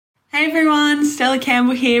Hey everyone, Stella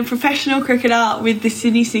Campbell here, professional cricketer with the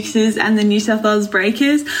Sydney Sixers and the New South Wales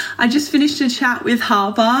Breakers. I just finished a chat with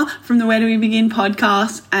Harper from the Where Do We Begin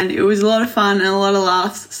podcast, and it was a lot of fun and a lot of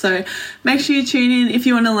laughs. So make sure you tune in if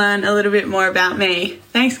you want to learn a little bit more about me.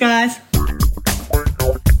 Thanks guys.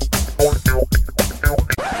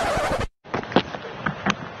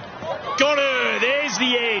 Got her, there's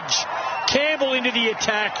the edge. Campbell into the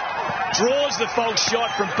attack, draws the false shot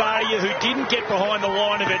from Bardia, who didn't get behind the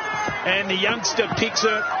line of it, and the youngster picks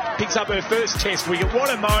up her first test wicket. What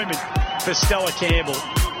a moment for Stella Campbell.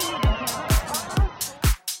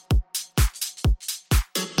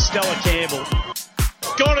 Stella Campbell.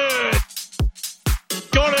 Got her!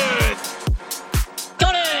 Got her!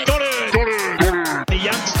 Got her! Got her! Got her! The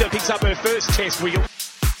youngster picks up her first test wicket.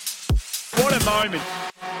 What a moment.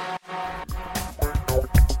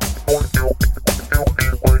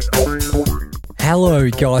 Hello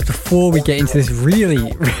guys, before we get into this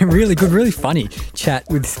really good, really funny chat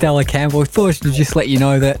with Stella Campbell, I thought I should just let you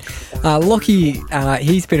know that Lockie,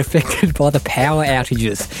 he's been affected by the power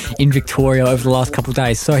outages in Victoria over the last couple of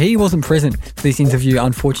days. So he wasn't present for this interview,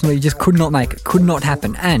 unfortunately. He just could not make it, could not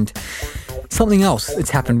happen. And something else that's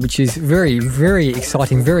happened, which is very, very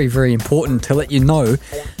exciting, very, very important to let you know,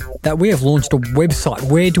 that we have launched a website,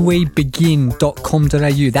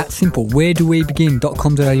 wheredowebegin.com.au. That's simple,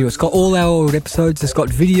 wheredowebegin.com.au. It's got all our old episodes, it's got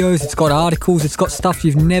videos, it's got articles, it's got stuff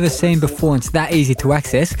you've never seen before, and it's that easy to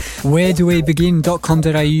access.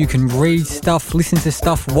 Wheredowebegin.com.au. You can read stuff, listen to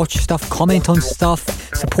stuff, watch stuff, comment on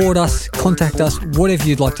stuff, support us, contact us, whatever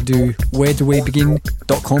you'd like to do.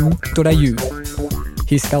 Wheredowebegin.com.au.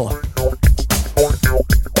 Here's Stella.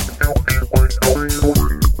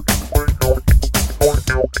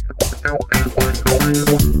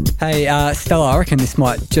 Hey, Stella, I reckon this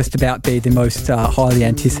might just about be the most highly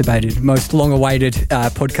anticipated, most long-awaited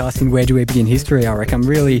podcast in Where Do We Begin history, I reckon. I'm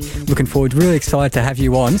really looking forward, really excited to have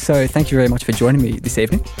you on. So thank you very much for joining me this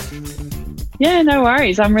evening. Yeah, no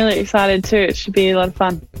worries. I'm really excited too. It should be a lot of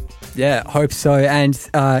fun. Yeah, I hope so. And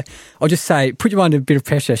I'll just say, put you under a bit of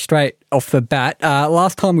pressure straight off the bat.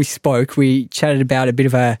 Last time we spoke, we chatted about a bit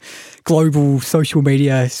of a global social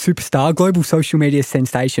media superstar, global social media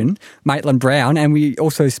sensation, Maitlan Brown. And we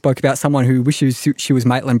also spoke about someone who wishes she was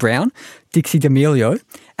Maitlan Brown, Dixie D'Amelio.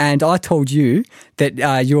 And I told you that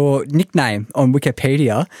your nickname on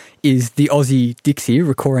Wikipedia is the Aussie Dixie,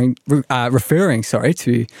 referring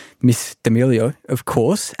to Miss D'Amelio, of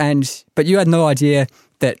course. But you had no idea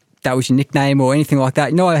that was your nickname or anything like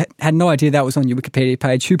that. No, I had no idea that was on your Wikipedia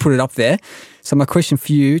page. Who put it up there? So my question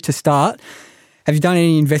for you to start, have you done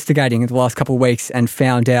any investigating in the last couple of weeks and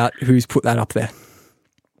found out who's put that up there?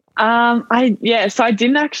 So I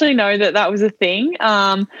didn't actually know that was a thing.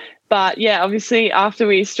 But yeah, obviously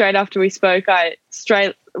straight after we spoke, I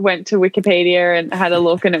straight went to Wikipedia and had a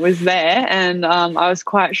look, and it was there, and I was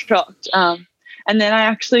quite shocked. And then I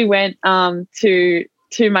actually went to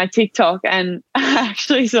my TikTok, and I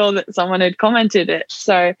actually saw that someone had commented it.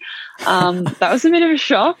 So that was a bit of a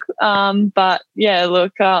shock. But yeah,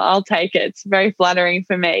 look, I'll take it. It's very flattering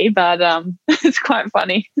for me, but it's quite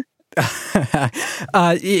funny.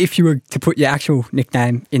 If you were to put your actual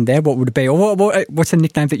nickname in there, what would it be? Or what's a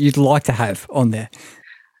nickname that you'd like to have on there?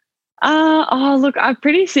 Look, I'm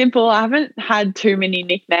pretty simple. I haven't had too many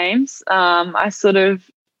nicknames. I sort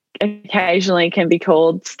of occasionally can be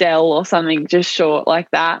called Stell or something just short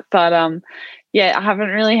like that, but I haven't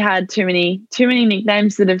really had too many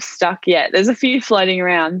nicknames that have stuck yet. There's a few floating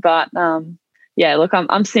around, but look,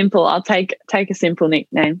 I'm simple. I'll take a simple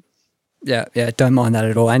nickname. Yeah, don't mind that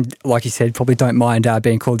at all. And like you said, probably don't mind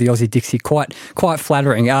being called the Aussie Dixie. Quite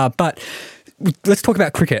flattering. But let's talk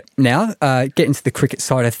about cricket now, get into the cricket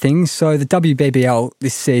side of things. So the WBBL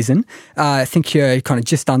this season, I think you're kind of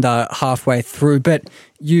just under halfway through, but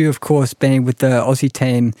you, of course, being with the Aussie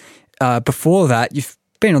team before that, you've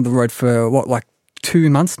been on the road for,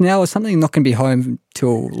 2 months now or something? Not going to be home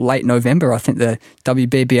till late November, I think the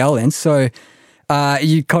WBBL ends. So are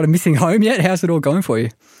you kind of missing home yet? How's it all going for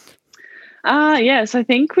you? So I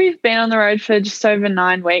think we've been on the road for just over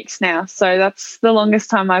 9 weeks now. So that's the longest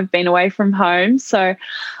time I've been away from home. So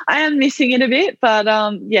I am missing it a bit, but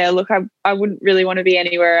look, I wouldn't really want to be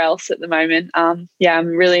anywhere else at the moment. I'm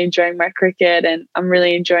really enjoying my cricket, and I'm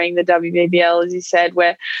really enjoying the WBBL. As you said,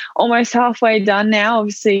 we're almost halfway done now.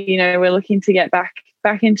 Obviously, we're looking to get back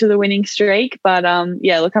into the winning streak, but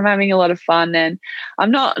look, I'm having a lot of fun, and I'm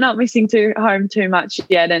not missing home too much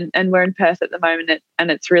yet, and we're in Perth at the moment, and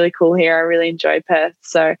it's really cool here. I really enjoy Perth,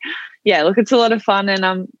 so look, it's a lot of fun, and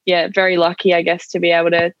I'm very lucky, I guess, to be able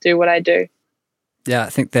to do what I do. Yeah, I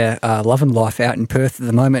think they're loving life out in Perth at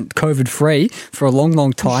the moment, COVID free for a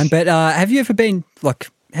long time. But have you ever been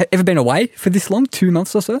ever been away for this long, 2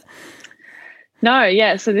 months or so? No,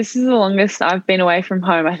 yeah. So this is the longest I've been away from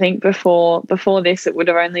home. I think before this, it would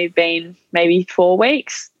have only been maybe 4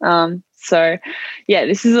 weeks. So yeah,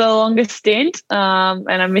 this is the longest stint. And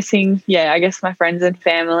I'm missing, I guess my friends and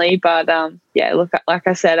family. But look, like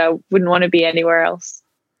I said, I wouldn't want to be anywhere else.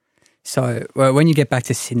 So when you get back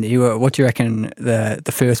to Sydney, what do you reckon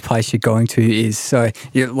the first place you're going to is? So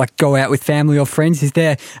you like go out with family or friends. Is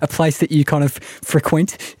there a place that you kind of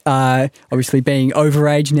frequent? Obviously being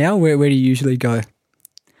overage now, where do you usually go?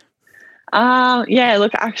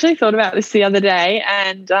 Look, I actually thought about this the other day,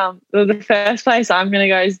 and the first place I'm going to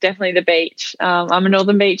go is definitely the beach. I'm a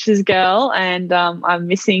Northern Beaches girl, and I'm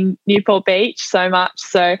missing Newport Beach so much.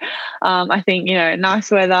 So I think, nice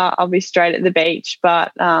weather, I'll be straight at the beach.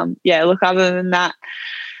 But look, other than that,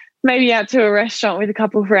 maybe out to a restaurant with a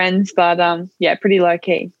couple of friends, but pretty low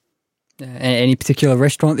key. Any particular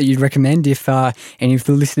restaurant that you'd recommend if any of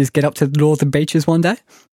the listeners get up to the Northern Beaches one day?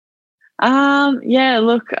 I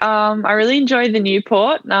really enjoy the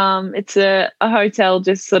Newport. It's a hotel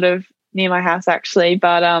just sort of near my house actually,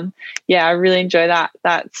 but I really enjoy that.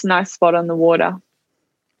 That's a nice spot on the water.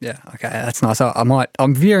 Yeah, okay, that's nice.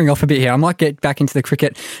 I'm veering off a bit here. I might get back into the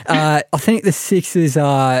cricket. I think the Sixers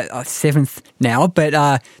are 7th now,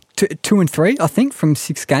 but 2 and 3, I think, from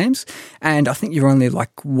 6 games, and I think you're only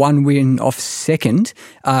like 1 win off second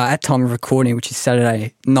at time of recording, which is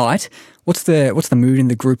Saturday night. What's the mood in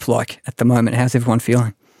the group like at the moment? How's everyone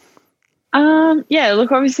feeling?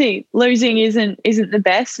 Look, obviously losing isn't the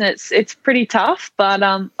best, and it's pretty tough, but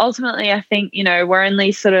ultimately I think, we're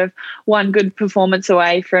only sort of one good performance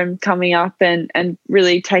away from coming up and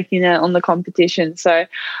really taking it on the competition. So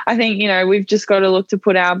I think, we've just got to look to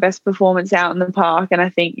put our best performance out in the park, and I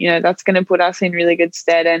think, that's going to put us in really good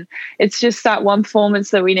stead, and it's just that one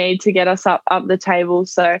performance that we need to get us up the table.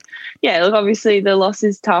 So look, obviously the loss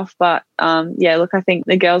is tough, but look, I think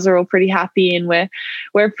the girls are all pretty happy, and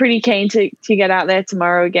we're pretty keen to get out there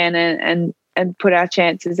tomorrow again and put our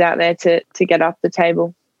chances out there to get up the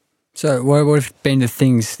table. So what have been the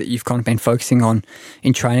things that you've kind of been focusing on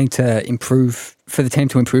in training to improve, for the team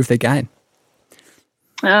to improve their game?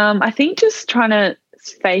 I think just trying to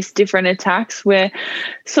face different attacks. We're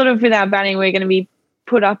sort of, with our batting, we're going to be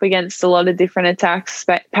put up against a lot of different attacks,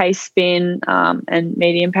 pace, spin, and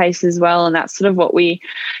medium pace as well. And that's sort of what we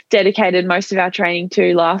dedicated most of our training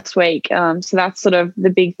to last week. So that's sort of the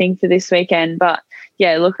big thing for this weekend. But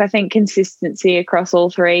look, I think consistency across all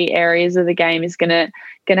 3 areas of the game is going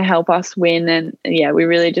to help us win. And we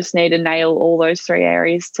really just need to nail all those 3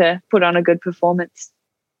 areas to put on a good performance.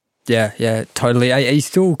 Yeah, totally. Are you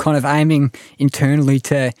still kind of aiming internally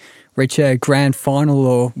to reach a grand final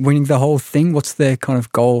or winning the whole thing? What's the kind of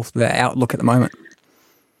goal, the outlook at the moment?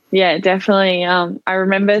 Yeah, definitely. I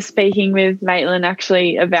remember speaking with Maitland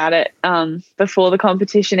actually about it before the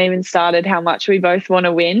competition even started, how much we both want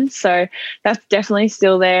to win. So that's definitely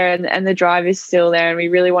still there, and the drive is still there, and we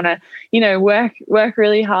really want to, work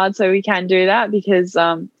really hard so we can do that, because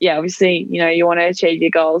obviously, you want to achieve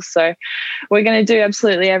your goals. So we're going to do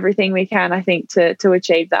absolutely everything we can, I think, to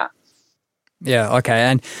achieve that. Yeah, okay.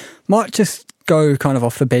 And might just go kind of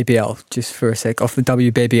off the BBL just for a sec, off the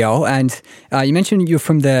WBBL. And you mentioned you're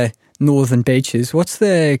from the Northern Beaches. What's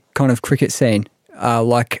the kind of cricket scene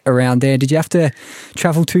like around there? Did you have to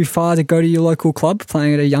travel too far to go to your local club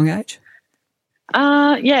playing at a young age?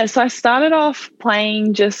 So I started off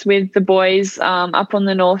playing just with the boys up on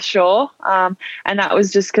the North Shore, and that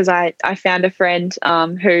was just because I found a friend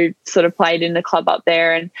who sort of played in the club up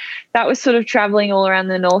there, and that was sort of travelling all around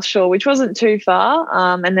the North Shore, which wasn't too far,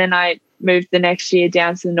 and then I moved the next year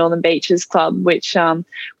down to the Northern Beaches Club, which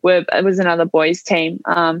was another boys team.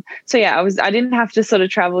 I didn't have to sort of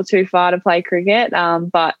travel too far to play cricket,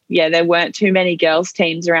 but there weren't too many girls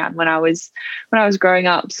teams around when I was growing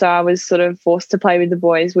up, so I was sort of forced to play with the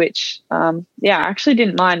boys, which I actually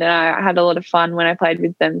didn't mind, and I had a lot of fun when I played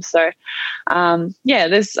with them. So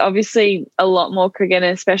there's obviously a lot more cricket,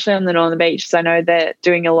 especially on the Northern Beaches. I know they're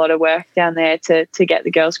doing a lot of work down there to get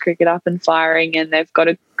the girls cricket up and firing, and they've got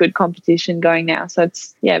a good competition going now, so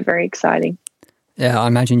it's very exciting. Yeah, I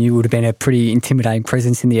imagine you would have been a pretty intimidating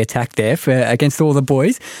presence in the attack there against all the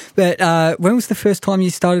boys. But when was the first time you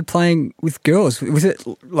started playing with girls? Was it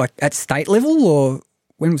like at state level, or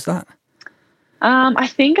when was that? I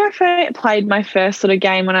think I played my first sort of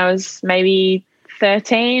game when I was maybe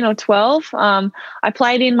 13 or 12. I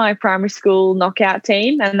played in my primary school knockout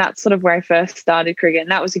team, and that's sort of where I first started cricket,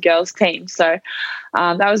 and that was a girls team. So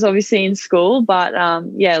that was obviously in school, but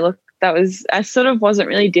I sort of wasn't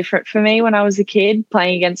really different for me when I was a kid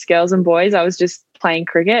playing against girls and boys. I was just playing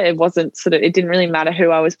cricket. It didn't really matter who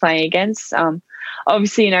I was playing against.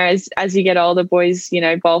 obviously, as you get older, boys,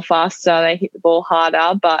 bowl faster, they hit the ball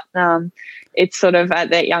harder, but it's sort of at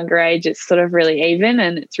that younger age, it's sort of really even,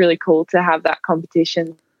 and it's really cool to have that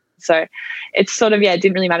competition. So it's sort of, it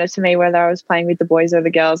didn't really matter to me whether I was playing with the boys or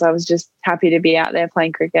the girls. I was just happy to be out there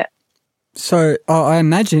playing cricket. So I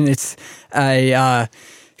imagine it's a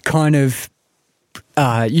kind of,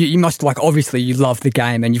 you must, obviously you love the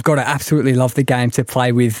game, and you've got to absolutely love the game to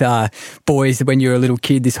play with boys when you're a little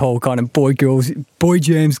kid, this whole kind of boy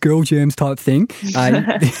germs, girl germs type thing.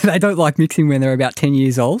 They don't like mixing when they're about 10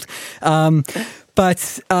 years old.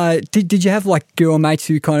 But did you have girl mates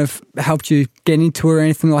who kind of helped you get into it or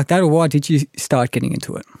anything like that, or why did you start getting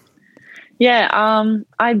into it? Yeah,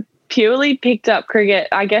 I purely picked up cricket.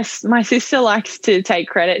 I guess my sister likes to take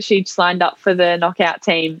credit. She signed up for the knockout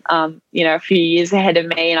team, a few years ahead of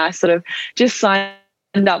me, and I sort of just signed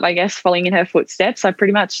up, I guess, following in her footsteps. I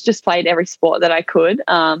pretty much just played every sport that I could.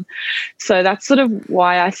 So that's sort of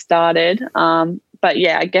why I started. But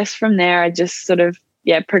yeah, I guess from there I just sort of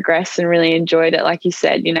progressed and really enjoyed it. Like you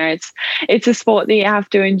said, it's a sport that you have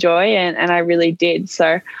to enjoy, and I really did.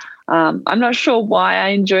 So I'm not sure why I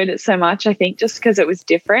enjoyed it so much. I think just because it was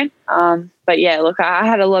different. But yeah, look, I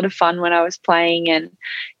had a lot of fun when I was playing, and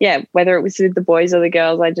whether it was with the boys or the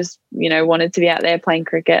girls, I just, wanted to be out there playing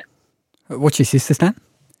cricket. What's your sister's name?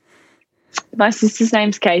 My sister's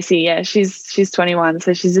name's Casey. Yeah, she's 21,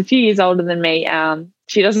 so she's a few years older than me.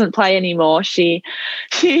 She doesn't play anymore. She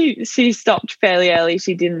stopped fairly early.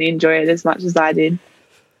 She didn't enjoy it as much as I did.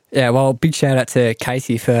 Yeah, well, big shout out to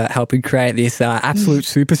Casey for helping create this absolute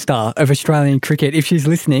superstar of Australian cricket, if she's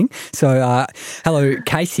listening. So, hello,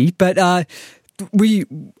 Casey. But do you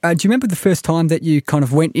remember the first time that you kind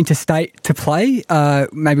of went interstate to play,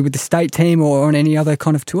 maybe with the state team or on any other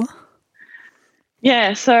kind of tour?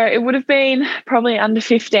 Yeah, so it would have been probably under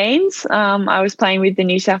 15s. I was playing with the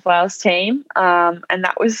New South Wales team, and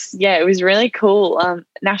that was, it was really cool.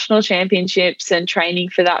 National championships and training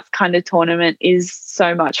for that kind of tournament is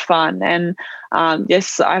so much fun. And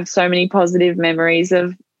yes, I have so many positive memories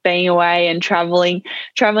of being away and traveling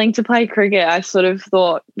to play cricket. I sort of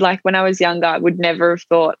thought, when I was younger, I would never have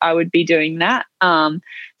thought I would be doing that.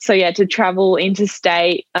 So yeah, to travel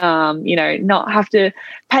interstate, not have to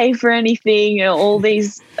pay for anything, all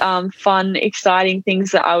these fun, exciting things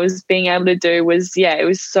that I was being able to do was, it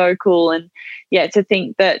was so cool. And to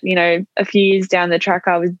think that, a few years down the track,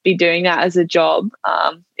 I would be doing that as a job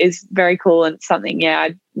is very cool, and something,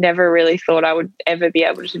 I never really thought I would ever be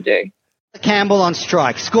able to do. Campbell on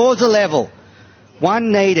strike. Scores a level.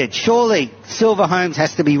 One needed. Surely Silver Holmes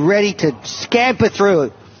has to be ready to scamper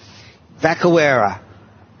through. Vakawera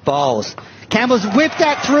bowls. Campbell's whipped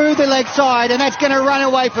that through the leg side, and that's going to run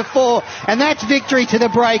away for 4. And that's victory to the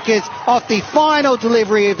Breakers off the final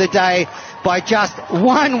delivery of the day by just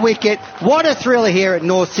 1 wicket. What a thriller here at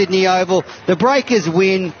North Sydney Oval. The Breakers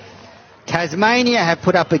win. Tasmania have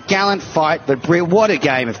put up a gallant fight, but Britt, what a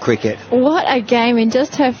game of cricket. What a game. In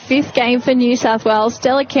just her 5th game for New South Wales,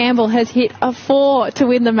 Stella Campbell has hit a 4 to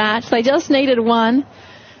win the match. They just needed 1.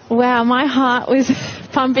 Wow, my heart was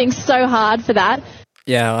pumping so hard for that.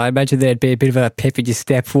 Yeah, I imagine there'd be a bit of a pep in your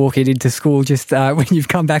step walking into school just when you've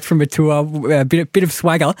come back from a tour, a bit of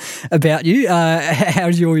swagger about you. How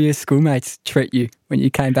did all your schoolmates treat you when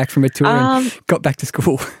you came back from a tour and got back to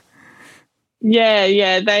school?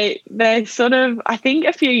 Yeah, they sort of, I think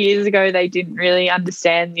a few years ago they didn't really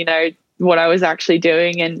understand, what I was actually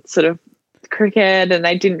doing and sort of cricket, and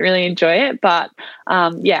they didn't really enjoy it. But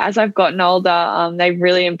as I've gotten older, they've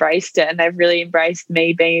really embraced it, and they've really embraced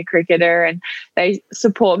me being a cricketer, and they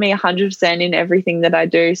support me 100% in everything that I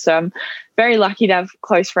do. So I'm very lucky to have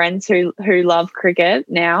close friends who love cricket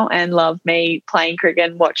now and love me playing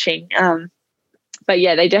cricket and watching. But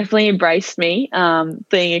yeah, they definitely embraced me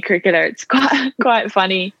being a cricketer. It's quite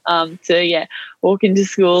funny to walk into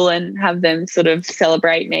school and have them sort of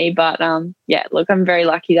celebrate me. But look, I'm very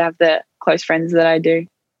lucky to have the close friends that I do.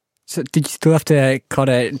 So did you still have to kind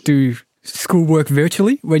of do schoolwork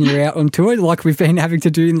virtually when you're out on tour, like we've been having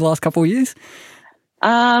to do in the last couple of years?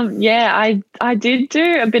 I did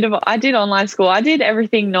do I did online school. I did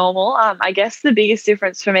everything normal. I guess the biggest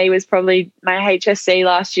difference for me was probably my HSC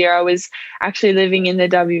last year. I was actually living in the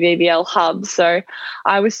WBBL hub. So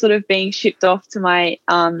I was sort of being shipped off to my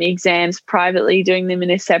exams privately, doing them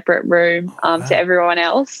in a separate room to everyone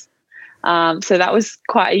else. So that was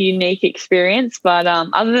quite a unique experience. But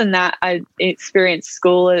other than that, I experienced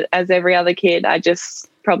school as every other kid. I just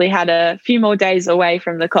probably had a few more days away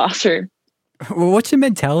from the classroom. Well, what's your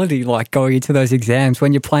mentality like going into those exams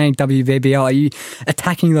when you're playing WBBL? Are you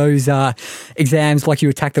attacking those exams like you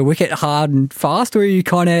attack the wicket hard and fast, or are you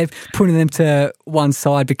kind of putting them to one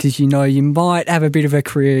side because you know you might have a bit of a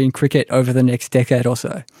career in cricket over the next decade or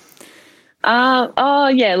so?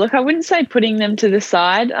 Look, I wouldn't say putting them to the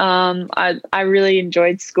side. I really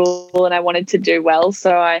enjoyed school and I wanted to do well,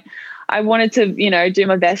 so I wanted to, do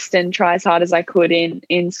my best and try as hard as I could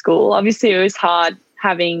in school. Obviously, it was hard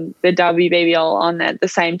having the WBBL on at the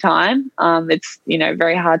same time. It's,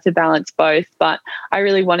 very hard to balance both, but I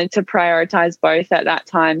really wanted to prioritize both at that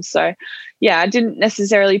time. So, I didn't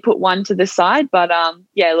necessarily put one to the side, but,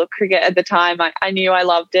 cricket at the time, I knew I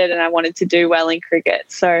loved it and I wanted to do well in cricket.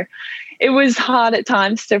 So it was hard at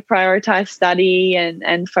times to prioritize study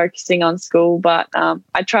and focusing on school, but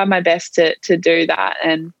I tried my best to do that.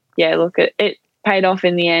 And, it paid off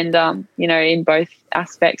in the end, in both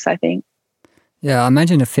aspects, I think. Yeah, I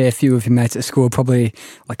imagine a fair few of your mates at school are probably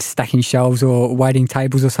like stacking shelves or waiting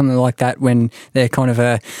tables or something like that when they're kind of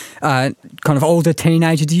a older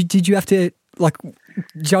teenager. Did you have to like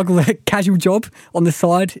juggle a casual job on the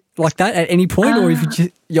side like that at any point, or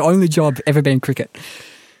is your only job ever been cricket?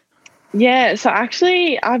 Yeah, so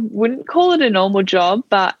actually I wouldn't call it a normal job,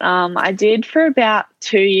 but I did for about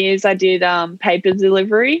 2 years. I did paper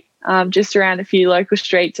delivery just around a few local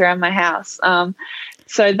streets around my house.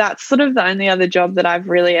 So that's sort of the only other job that I've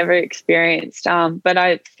really ever experienced. But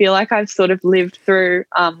I feel like I've sort of lived through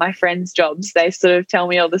my friends' jobs. They sort of tell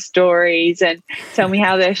me all the stories and tell me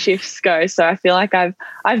how their shifts go. So I feel like I've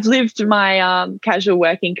lived my casual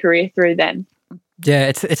working career through them. Yeah,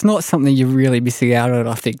 it's not something you're really missing out on,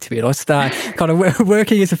 I think, to be honest. Kind of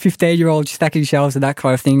working as a 15-year-old, stacking shelves and that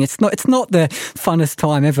kind of thing. It's not the funnest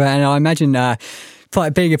time ever. And I imagine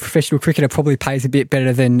being a professional cricketer probably pays a bit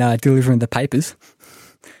better than delivering the papers.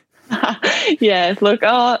 Yeah, look,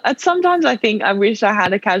 sometimes I think I wish I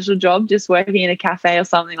had a casual job just working in a cafe or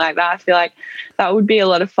something like that. I feel like that would be a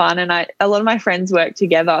lot of fun, and a lot of my friends work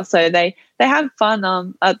together, so they have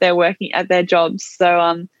fun at their working at their jobs.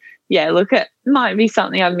 So it might be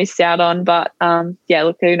something I've missed out on, but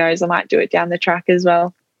who knows, I might do it down the track as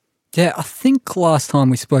well. Yeah, I think last time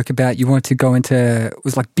we spoke about you wanted to go into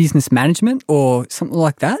was like business management or something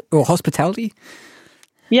like that, or hospitality.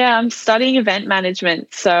 Yeah, I'm studying event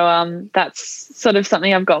management, so that's sort of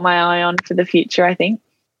something I've got my eye on for the future, I think.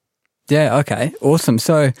 Yeah, okay, awesome.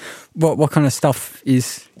 So what kind of stuff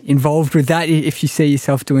is involved with that, if you see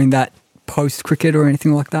yourself doing that post-cricket or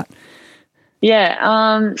anything like that?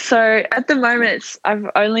 Yeah, so at the moment I've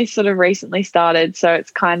only sort of recently started, so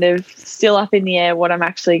it's kind of still up in the air what I'm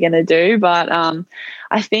actually going to do. But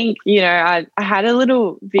I think, I had a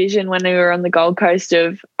little vision when we were on the Gold Coast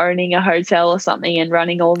of owning a hotel or something and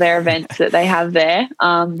running all their events that they have there,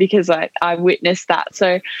 because I witnessed that.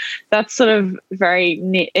 So that's sort of very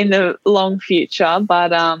in the long future,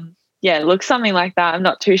 but something like that. I'm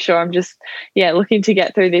not too sure. I'm just, looking to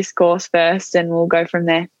get through this course first and we'll go from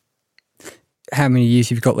there. How many years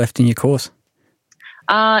have you got left in your course?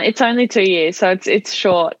 It's only 2 years, so it's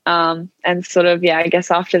short. And sort of, I guess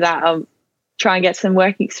after that, I'll try and get some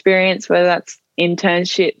work experience, whether that's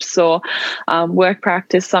internships or work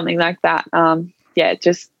practice, something like that.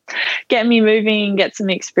 Just get me moving, get some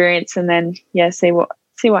experience, and then see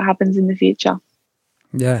what happens in the future.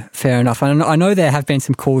 Yeah, fair enough. I know there have been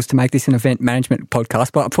some calls to make this an event management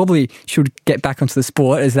podcast, but I probably should get back onto the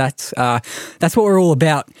sport, as that's what we're all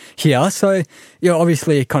about here. So you're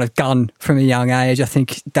obviously a kind of gun from a young age. I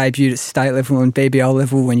think debuted at state level and BBL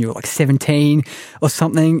level when you were like 17 or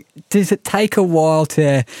something. Does it take a while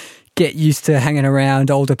to get used to hanging around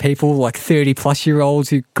older people, like 30-plus-year-olds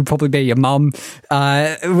who could probably be your mum?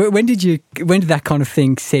 When did that kind of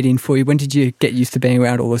thing set in for you? When did you get used to being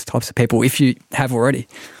around all those types of people, if you have already?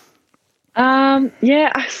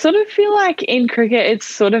 I sort of feel like in cricket it's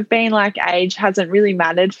sort of been like age hasn't really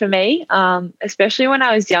mattered for me, especially when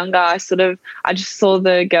I was younger. I just saw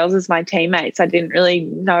the girls as my teammates. I didn't really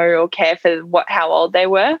know or care for how old they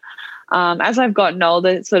were. As I've gotten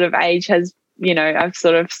older, sort of age has, I've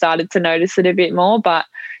sort of started to notice it a bit more. But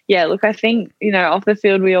I think, off the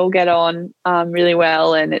field we all get on really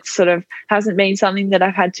well, and it sort of hasn't been something that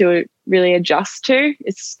I've had to really adjust to.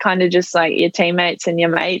 It's kind of just like your teammates and your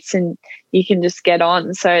mates, and you can just get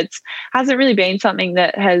on. So it hasn't really been something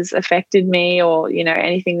that has affected me or,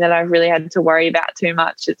 anything that I've really had to worry about too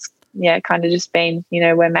much. It's, kind of just been,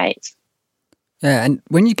 we're mates. Yeah, and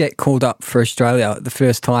when you get called up for Australia the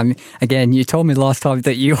first time, again, you told me last time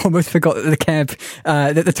that you almost forgot that the camp,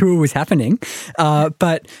 that the tour was happening.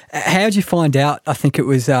 But how did you find out? I think it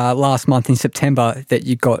was last month in September that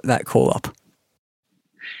you got that call up.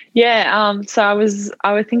 So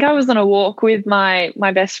I think I was on a walk with my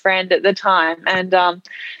best friend at the time, and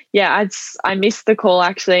I missed the call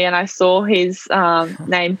actually, and I saw his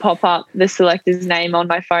name pop up, the selector's name on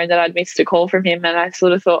my phone, that I'd missed a call from him, and I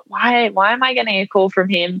sort of thought, why am I getting a call from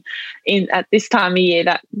him at this time of year?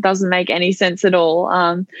 That doesn't make any sense at all.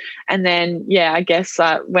 And then I guess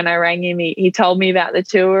when I rang him, he told me about the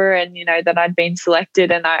tour and that I'd been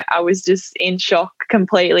selected, and I was just in shock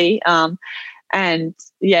completely. And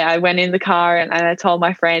I went in the car and I told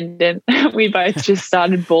my friend, and we both just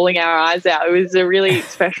started bawling our eyes out. It was a really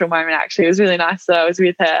special moment, actually. It was really nice that I was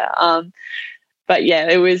with her. But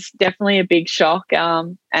it was definitely a big shock.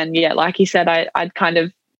 And like you said, I kind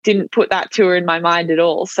of didn't put that tour in my mind at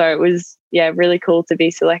all. So it was, really cool to be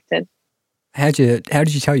selected. How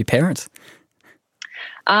did you tell your parents?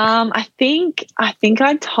 I think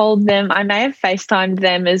I told them. I may have FaceTimed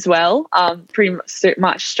them as well. Pretty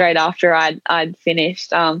much straight after I'd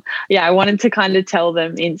finished. I wanted to kind of tell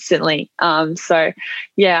them instantly. I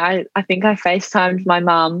think I FaceTimed my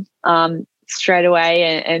mum straight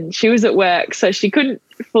away, and she was at work, so she couldn't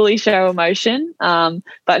fully show emotion.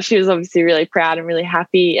 But she was obviously really proud and really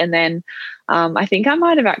happy. And then I think I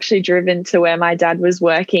might have actually driven to where my dad was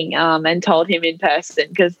working and told him in person,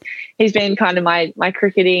 because he's been kind of my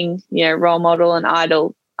cricketing role model and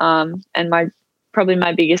idol, and probably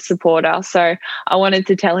my biggest supporter. So I wanted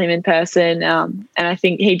to tell him in person, and I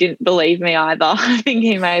think he didn't believe me either. I think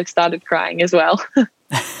he may have started crying as well.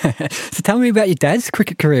 So tell me about your dad's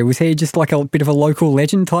cricket career. Was he just like a bit of a local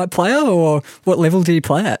legend type player, or what level did he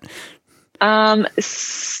play at?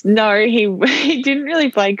 No, he didn't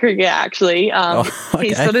really play cricket actually. Okay.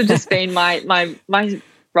 He's sort of just been my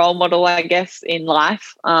role model, I guess, in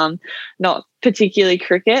life. Not particularly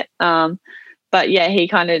cricket. But he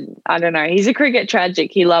kind of, I don't know, he's a cricket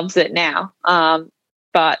tragic. He loves it now.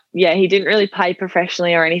 But he didn't really play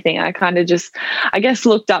professionally or anything. I kind of just, I guess,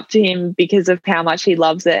 looked up to him because of how much he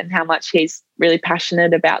loves it and how much he's really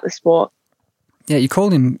passionate about the sport. Yeah, you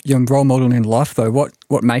called him your role model in life, though.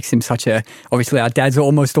 What makes him such a... Obviously, our dads are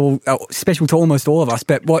almost all special to almost all of us,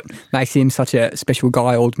 but what makes him such a special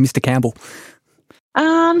guy, old Mr. Campbell?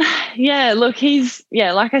 Look, he's,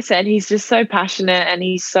 like I said, he's just so passionate and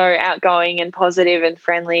he's so outgoing and positive and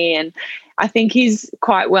friendly, and I think he's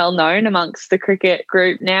quite well known amongst the cricket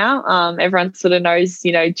group now. Everyone sort of knows,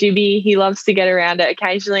 Jimmy, he loves to get around it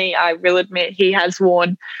occasionally. I will admit he has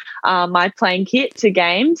worn my playing kit to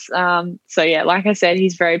games. Like I said,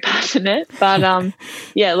 he's very passionate. But,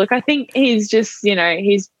 look, I think he's just,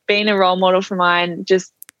 he's been a role model for mine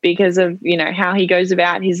just because of, how he goes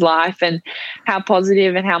about his life and how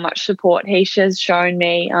positive and how much support he has shown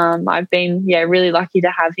me. I've been, really lucky to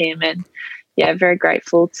have him, and, very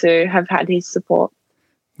grateful to have had his support.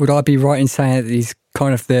 Would I be right in saying that he's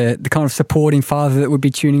kind of the kind of supporting father that would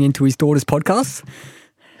be tuning into his daughter's podcasts?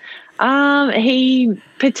 He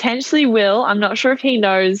potentially will. I'm not sure if he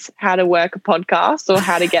knows how to work a podcast or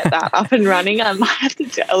how to get that up and running. I might have to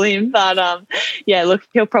tell him, but look,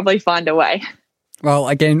 he'll probably find a way. Well,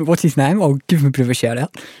 again, what's his name? I'll give him a bit of a shout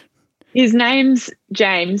out. His name's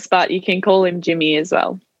James, but you can call him Jimmy as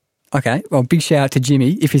well. Okay, well, big shout out to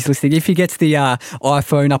Jimmy if he's listening. If he gets the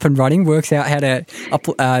iPhone up and running, works out how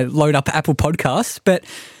to load up Apple Podcasts. But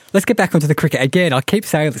let's get back onto the cricket. Again, I keep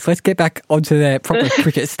saying this. Let's get back onto the proper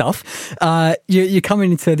cricket stuff. You're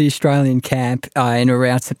coming into the Australian camp in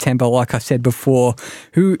around September, like I said before.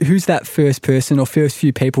 Who's that first person or first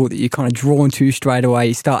few people that you're kind of drawn to straight away,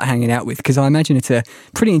 you start hanging out with? Because I imagine it's a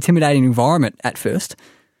pretty intimidating environment at first.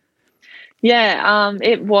 Yeah,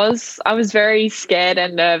 it was. I was very scared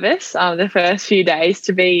and nervous the first few days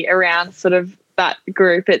to be around sort of that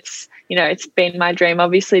group. It's been my dream,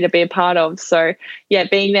 obviously, to be a part of. So,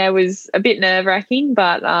 being there was a bit nerve-wracking,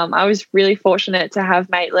 but I was really fortunate to have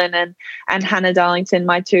Maitland and Hannah Darlington,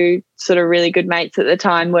 my two sort of really good mates at the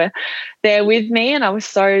time, were there with me, and I was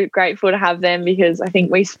so grateful to have them because I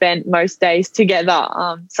think we spent most days together.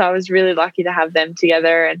 So I was really lucky to have them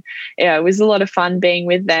together, and it was a lot of fun being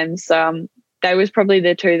with them. So they was probably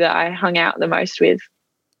the two that I hung out the most with.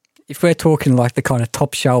 If we're talking like the kind of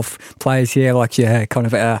top shelf players here, like kind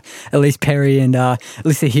of Elise Perry and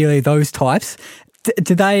Alyssa Healy, those types,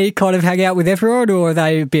 do they kind of hang out with everyone, or are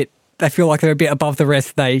they they feel like they're a bit above the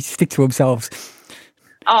rest, they stick to themselves?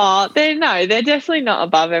 Oh, they're definitely not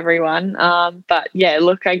above everyone. But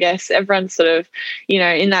look, I guess everyone's sort of,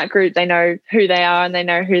 in that group, they know who they are and they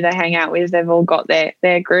know who they hang out with. They've all got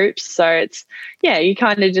their groups. So it's, you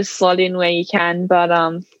kind of just slot in where you can. But,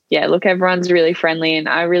 look, everyone's really friendly, and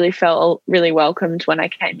I really felt really welcomed when I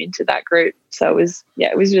came into that group. So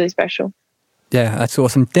it was really special. Yeah, that's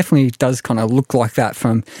awesome. Definitely does kind of look like that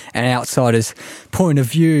from an outsider's point of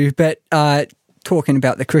view. But talking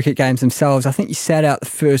about the cricket games themselves, I think you sat out the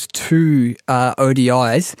first 2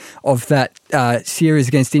 ODIs of that series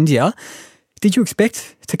against India. Did you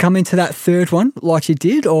expect to come into that third one like you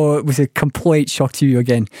did, or was it a complete shock to you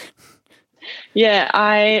again?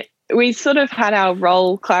 Yeah, we sort of had our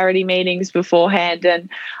role clarity meetings beforehand,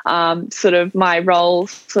 and sort of my role,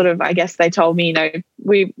 sort of, I guess they told me,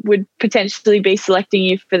 we would potentially be selecting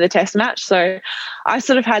you for the test match. So I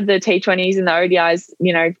sort of had the T20s and the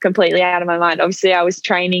ODIs, completely out of my mind. Obviously, I was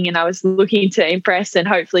training and I was looking to impress and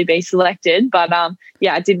hopefully be selected. But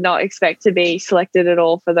I did not expect to be selected at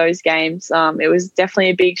all for those games. It was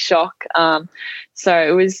definitely a big shock.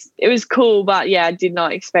 So it was cool, but I did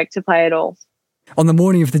not expect to play at all. On the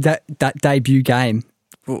morning of that debut game,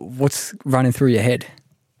 what's running through your head?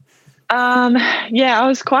 I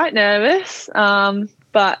was quite nervous,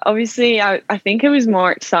 but obviously I think it was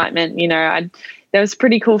more excitement. There was a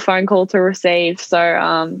pretty cool phone call to receive. So,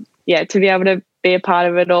 to be able to be a part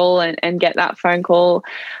of it all and get that phone call,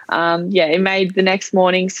 it made the next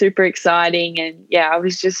morning super exciting. And, I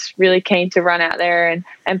was just really keen to run out there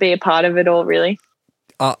and be a part of it all, really.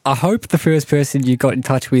 I hope the first person you got in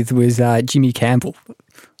touch with was Jimmy Campbell.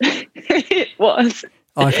 It was.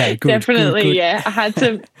 Okay, good. Definitely, good. Yeah. I had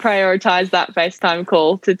to prioritise that FaceTime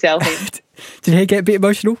call to tell him. Did he get a bit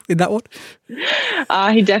emotional in that one?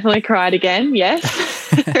 He definitely cried again, yes.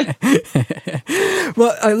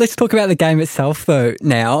 Well, let's talk about the game itself, though,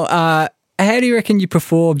 now. How do you reckon you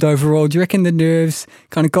performed overall? Do you reckon the nerves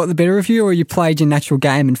kind of got the better of you, or you played your natural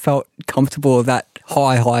game and felt comfortable at that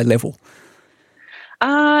high level?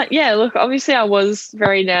 Look, obviously I was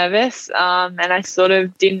very nervous, and I sort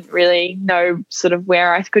of didn't really know sort of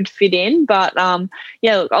where I could fit in. But,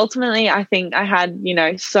 look, ultimately I think I had,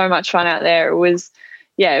 so much fun out there. It was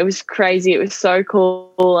crazy. It was so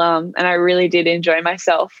cool. And I really did enjoy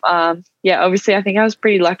myself. Obviously I think I was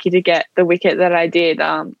pretty lucky to get the wicket that I did.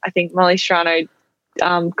 I think Molly Strano,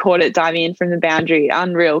 caught it diving in from the boundary.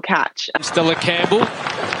 Unreal catch. Stella Campbell.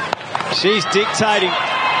 She's dictating.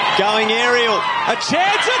 Going aerial, a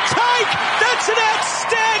chance, a take! That's an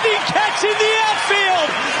outstanding catch in the outfield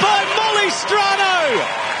by Molly Strano!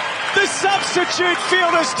 The substitute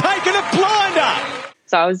fielder's taken a blinder!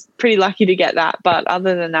 So I was pretty lucky to get that. But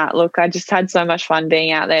other than that, look, I just had so much fun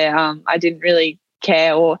being out there. I didn't really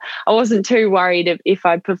care, or I wasn't too worried if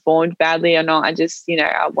I performed badly or not. I just,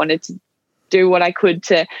 I wanted to do what I could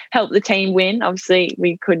to help the team win. Obviously,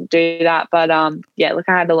 we couldn't do that. But, look,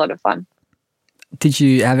 I had a lot of fun. Did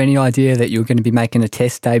you have any idea that you were going to be making a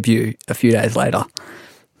test debut a few days later?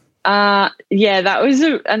 That was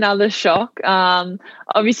another shock.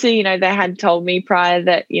 Obviously, they had told me prior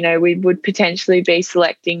that, we would potentially be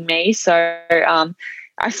selecting me. So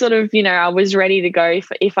I sort of, I was ready to go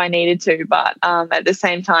if I needed to. But at the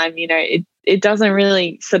same time, it doesn't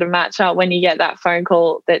really sort of match up when you get that phone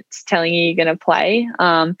call that's telling you you're going to play.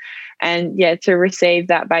 And to receive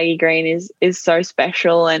that baggy green is so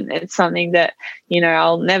special, and it's something that,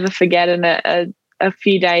 I'll never forget. In a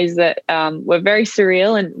few days that were very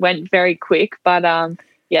surreal and went very quick. But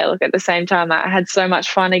look, at the same time, I had so much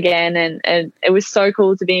fun again, and it was so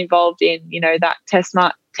cool to be involved in, that test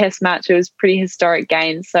match. It was a pretty historic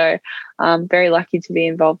game, so I'm very lucky to be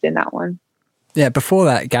involved in that one. Yeah, before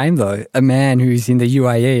that game, though, a man who's in the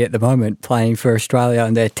UAE at the moment playing for Australia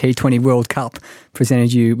in their T20 World Cup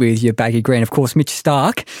presented you with your baggy green. Of course, Mitch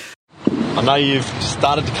Starc. I know you've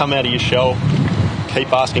started to come out of your shell.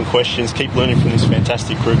 Keep asking questions, keep learning from this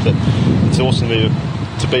fantastic group that it's awesome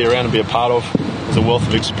to be around and be a part of. There's a wealth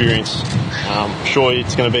of experience. I'm sure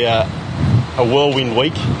it's going to be a whirlwind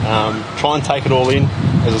week. Try and take it all in.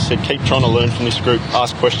 As I said, keep trying to learn from this group,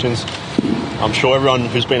 ask questions. I'm sure everyone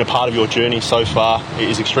who's been a part of your journey so far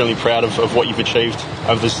is extremely proud of what you've achieved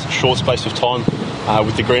over this short space of time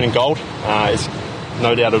with the green and gold. It's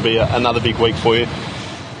no doubt it'll be another big week for you.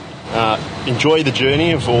 Enjoy the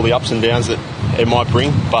journey of all the ups and downs that it might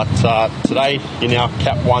bring, but today you're now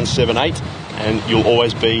Cap 178 and you'll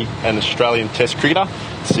always be an Australian Test cricketer.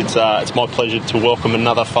 It's my pleasure to welcome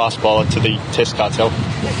another fast bowler to the Test cartel.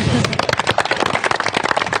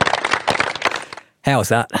 How was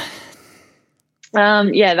that?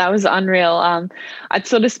 Yeah, that was unreal. I'd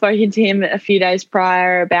sort of spoken to him a few days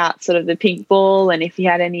prior about sort of the pink ball and if he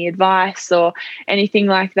had any advice or anything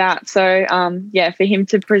like that. So, yeah, for him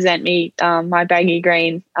to present me my baggy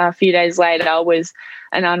green a few days later was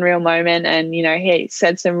an unreal moment. And, you know, he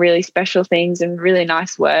said some really special things and really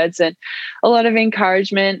nice words and a lot of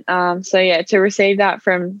encouragement. So, yeah, to receive that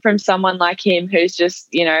from someone like him who's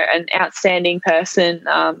just, you know, an outstanding person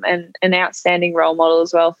and an outstanding role model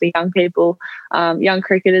as well for young people, young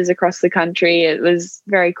cricketers across the country, it was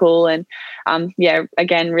very cool. And, yeah,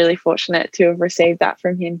 again, really fortunate to have received that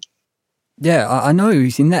from him. Yeah, I know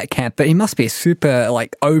he's in that camp, but he must be a super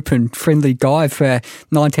open, friendly guy for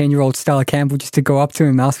 19-year-old Stella Campbell just to go up to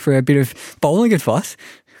him and ask for a bit of bowling advice.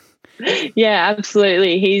 Yeah,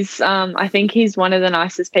 absolutely. He's, I think he's one of the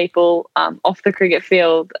nicest people off the cricket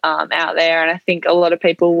field out there, and I think a lot of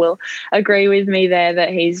people will agree with me there that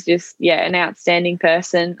he's just, yeah, an outstanding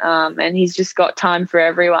person, and he's just got time for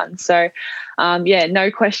everyone. So, yeah, no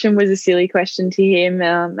question was a silly question to him,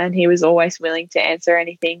 and he was always willing to answer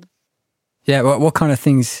anything. Yeah, what kind of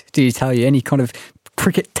things do you tell you? Any kind of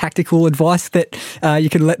cricket tactical advice that you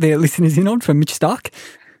can let the listeners in on from Mitch Starc?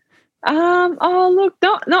 Oh, look,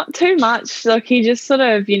 not too much. Look, he just sort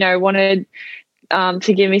of, you know, wanted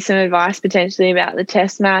to give me some advice potentially about the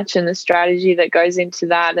test match and the strategy that goes into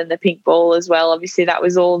that and the pink ball as well. Obviously, that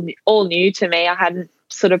was all new to me. I hadn't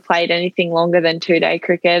sort of played anything longer than 2-day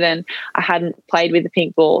cricket and I hadn't played with the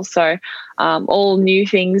pink ball. So all new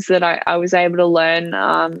things that I was able to learn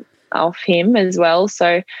off him as well.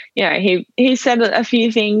 So, you know, he said a few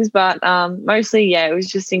things, but mostly, yeah, it was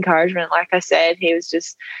just encouragement. Like I said, he was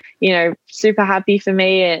just, you know, super happy for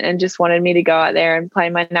me and just wanted me to go out there and play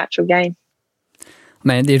my natural game.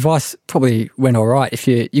 Man, the advice probably went all right. If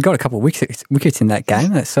you got a couple of wickets in that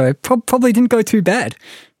game, so probably didn't go too bad.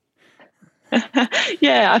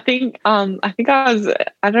 Yeah, I think I was.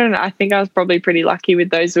 I don't know. I think I was probably pretty lucky with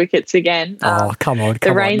those wickets again. Oh, come on!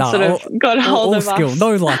 The rain sort of got a hold of skill. us.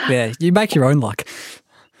 No luck there. You make your own luck.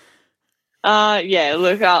 Yeah,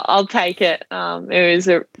 look, I'll take it. It was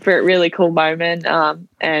a really cool moment,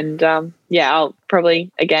 and yeah, I'll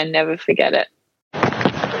probably again never forget it.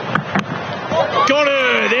 Got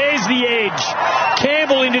her. There's the edge.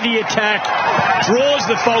 Campbell into the attack. Draws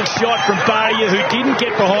the false shot from Bardia, who didn't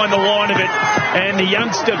get behind the line of it. And the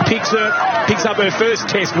youngster picks up her first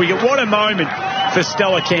test wicket. What a moment for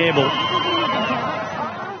Stella Campbell.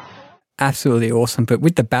 Absolutely awesome. But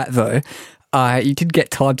with the bat, though, you did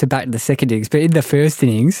get time to bat in the second innings. But in the first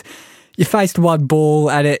innings, you faced one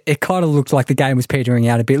ball and it kind of looked like the game was petering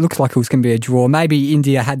out a bit. It looked like it was going to be a draw. Maybe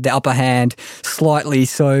India had the upper hand slightly,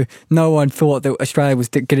 so no one thought that Australia was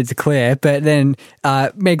going to declare. But then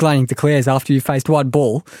Meg Lanning declares after you faced one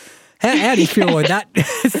ball. How do you feel when that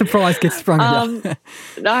surprise gets sprung on you?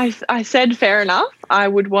 I said fair enough. I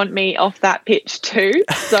would want me off that pitch too.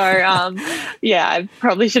 So, yeah, I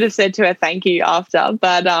probably should have said to her thank you after.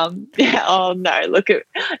 But, yeah, oh, no, look, it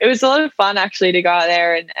was a lot of fun actually to go out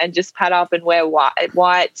there and just pad up and wear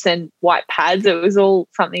whites and white pads. It was all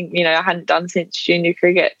something, you know, I hadn't done since junior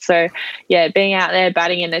cricket. So, yeah, being out there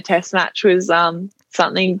batting in a test match was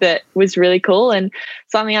something that was really cool and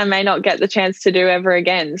something I may not get the chance to do ever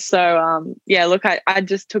again. So, yeah, look, I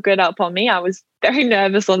just took it up on me. I was very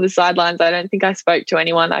nervous on the sidelines. I don't think I spoke to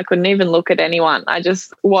anyone. I couldn't even look at anyone. I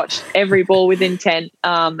just watched every ball with intent.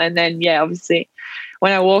 And then, yeah, obviously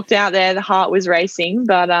when I walked out there, the heart was racing.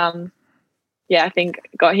 But, yeah, I think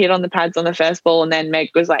got hit on the pads on the first ball and then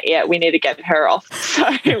Meg was like, yeah, we need to get her off. So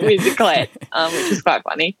we declared, which is quite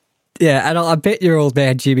funny. Yeah, and I bet your old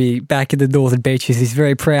man Jimmy back in the Northern Beaches is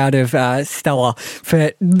very proud of Stella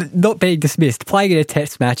for not being dismissed, playing in a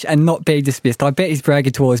test match and not being dismissed. I bet he's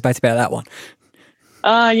bragging to all his mates about that one.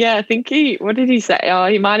 Yeah, I think what did he say? Oh,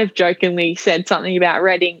 he might have jokingly said something about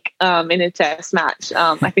red ink in a test match.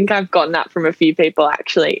 I think I've gotten that from a few people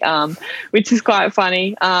actually, which is quite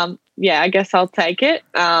funny. Yeah, I guess I'll take it.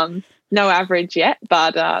 No average yet,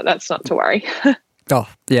 but that's not to worry. Oh,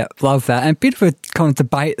 yeah, love that. And a bit of a kind of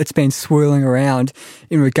debate that's been swirling around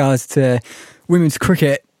in regards to women's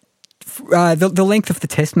cricket, the length of the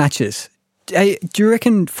test matches. Do you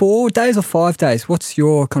reckon 4 days or 5 days? What's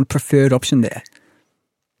your kind of preferred option there?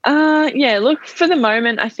 Yeah, look, for the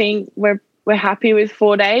moment, I think we're happy with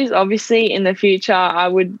 4 days. Obviously, in the future, I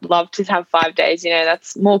would love to have 5 days. You know,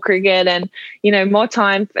 that's more cricket and, you know, more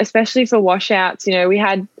time, especially for washouts. You know, we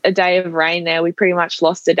had a day of rain there. We pretty much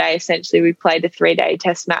lost a day. Essentially, we played a 3-day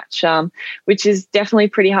test match, which is definitely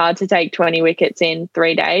pretty hard to take 20 wickets in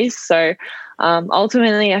 3 days. So,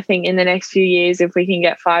 ultimately, I think in the next few years, if we can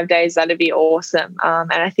get 5 days, that'd be awesome.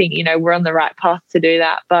 And I think, you know, we're on the right path to do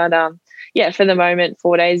that. But, yeah, for the moment,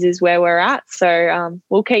 4 days is where we're at. So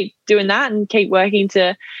we'll keep doing that and keep working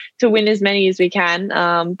to win as many as we can.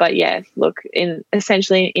 But yeah, look, in a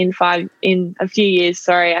few years,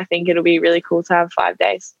 I think it'll be really cool to have 5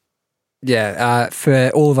 days. Yeah,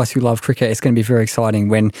 for all of us who love cricket, it's going to be very exciting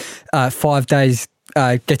when 5 days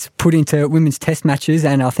gets put into women's test matches,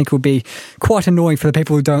 and I think it will be quite annoying for the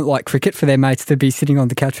people who don't like cricket for their mates to be sitting on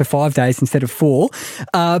the couch for 5 days instead of 4.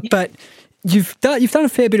 But you've done a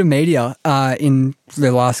fair bit of media in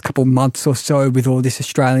the last couple of months or so with all this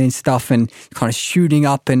Australian stuff and kind of shooting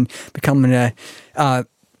up and becoming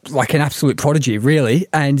like an absolute prodigy, really.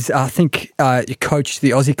 And I think your coach,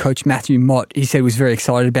 the Aussie coach Matthew Mott, he said was very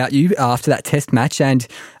excited about you after that test match. And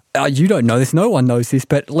you don't know this, no one knows this,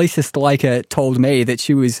 but Lisa Sthalekar told me that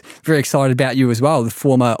she was very excited about you as well, the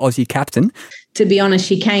former Aussie captain. To be honest,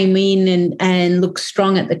 she came in and looked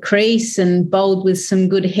strong at the crease and bowled with some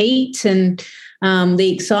good heat. And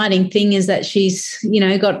the exciting thing is that she's,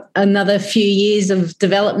 got another few years of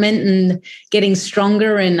development and getting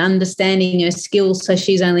stronger and understanding her skills. So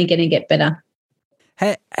she's only going to get better.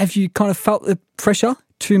 Have you kind of felt the pressure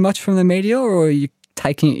too much from the media, or are you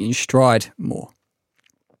taking it in stride more?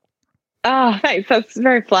 Thanks. That's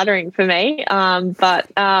very flattering for me. But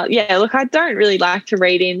look, I don't really like to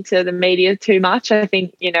read into the media too much. I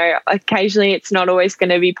think, occasionally it's not always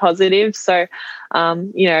going to be positive. So,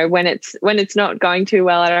 when it's not going too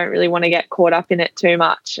well, I don't really want to get caught up in it too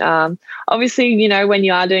much. Obviously, when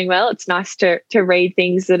you are doing well, it's nice to read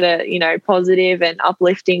things that are, positive and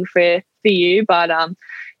uplifting for you. But,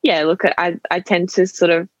 look, I tend to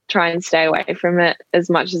sort of try and stay away from it as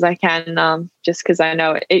much as I can, just because I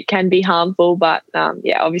know it can be harmful. But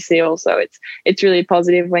obviously also it's really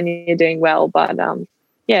positive when you're doing well. But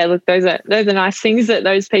look, those are nice things that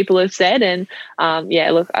those people have said, and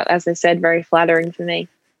look, as I said, very flattering for me.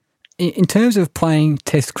 In terms of playing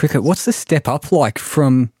Test cricket, what's the step up like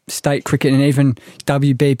from state cricket and even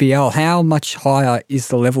WBBL? How much higher is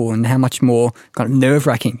the level, and how much more kind of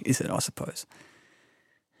nerve-wracking is it, I suppose?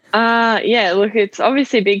 Look, it's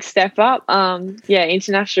obviously a big step up.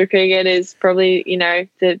 International cricket is probably,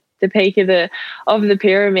 the peak of the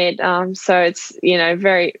pyramid. So it's,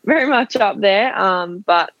 very, very much up there.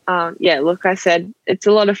 Look, I said it's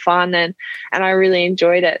a lot of fun and I really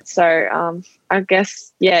enjoyed it. So, I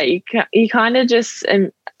guess, you kind of just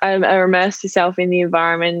immerse yourself in the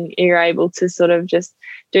environment. You're able to sort of just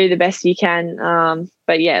do the best you can.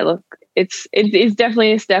 Look, it's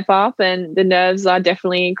definitely a step up, and the nerves are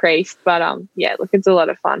definitely increased. But look, it's a lot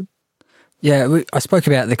of fun. Yeah, I spoke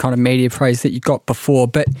about the kind of media praise that you got before,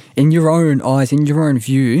 but in your own eyes, in your own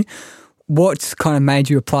view, what's kind of made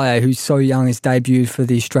you a player who's so young, has debuted for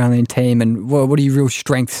the Australian team, and what are your real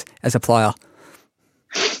strengths as a player?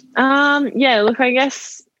 Look, I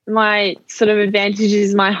guess my sort of advantage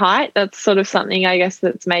is my height. That's sort of something, I guess,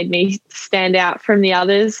 that's made me stand out from the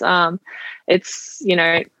others. It's,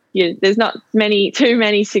 there's not too many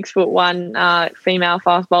 6'1" female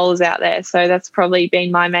fast bowlers out there. So that's probably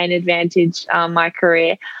been my main advantage, my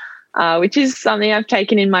career, which is something I've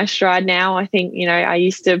taken in my stride now. I think, I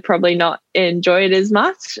used to probably not enjoy it as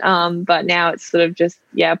much, but now it's sort of just,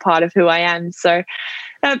 part of who I am. So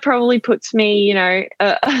that probably puts me,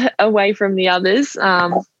 away from the others.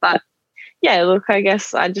 But look, I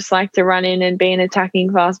guess I just like to run in and be an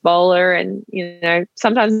attacking fast bowler, and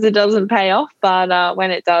sometimes it doesn't pay off, but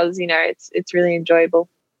when it does, it's really enjoyable.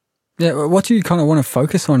 Yeah, what do you kind of want to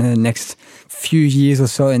focus on in the next few years or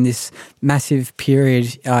so in this massive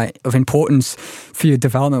period of importance for your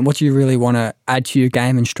development? What do you really want to add to your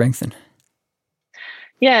game and strengthen?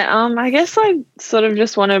 I guess I sort of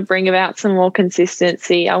just want to bring about some more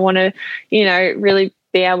consistency. I want to, really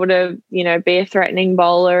be able to, be a threatening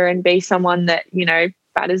bowler and be someone that,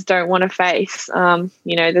 batters don't want to face.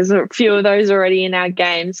 There's a few of those already in our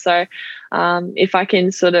game. So if I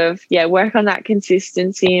can sort of, work on that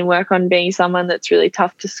consistency and work on being someone that's really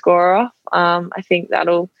tough to score off, I think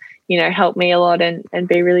that'll, help me a lot and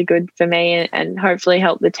be really good for me and hopefully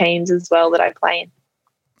help the teams as well that I play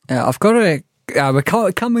in. I've got a we're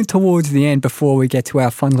coming towards the end before we get to our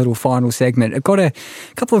fun little final segment. I've got a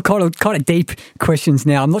couple of kind of deep questions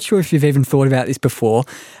now. I'm not sure if you've even thought about this before.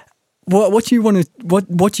 What do you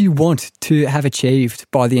want to have achieved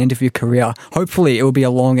by the end of your career? Hopefully, it will be a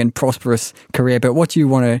long and prosperous career. But what do you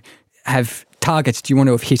want to have targets? Do you want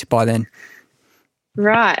to have hit by then?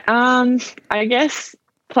 Right. I guess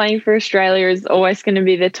playing for Australia is always going to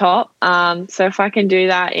be the top. So if I can do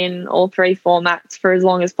that in all three formats for as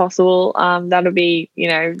long as possible, that'll be,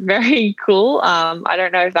 very cool. I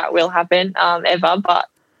don't know if that will happen ever, but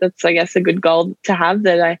that's, I guess, a good goal to have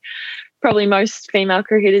that I probably most female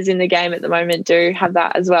cricketers in the game at the moment do have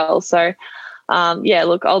that as well. So,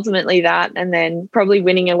 look, ultimately that, and then probably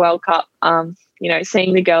winning a World Cup,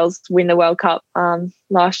 seeing the girls win the World Cup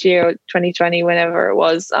last year or 2020, whenever it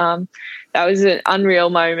was, that was an unreal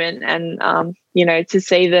moment. And, to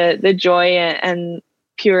see the joy and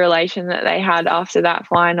pure elation that they had after that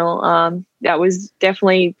final, that was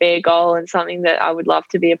definitely their goal and something that I would love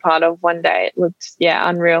to be a part of one day. It looked,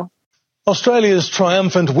 unreal. Australia's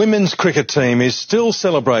triumphant women's cricket team is still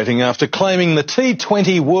celebrating after claiming the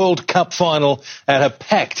T20 World Cup final at a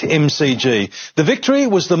packed MCG. The victory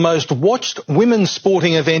was the most watched women's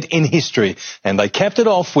sporting event in history, and they capped it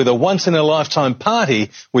off with a once-in-a-lifetime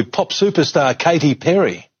party with pop superstar Katy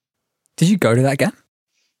Perry. Did you go to that game?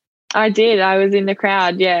 I did. I was in the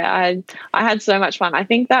crowd. Yeah, I had so much fun. I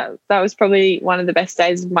think that was probably one of the best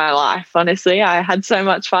days of my life, honestly. I had so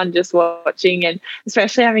much fun just watching, and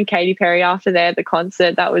especially having Katy Perry after there at the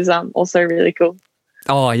concert. That was also really cool.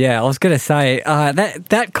 Oh, yeah. I was going to say,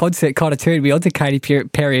 that concert kind of turned me on to Katy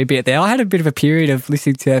Perry a bit there. I had a bit of a period of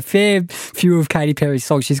listening to a fair few of Katy Perry's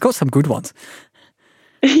songs. She's got some good ones.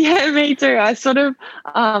 Yeah, me too. I sort of,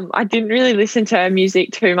 I didn't really listen to her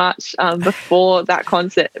music too much before that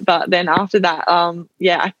concert, but then after that,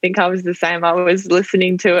 I think I was the same. I was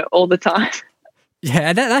listening to it all the time.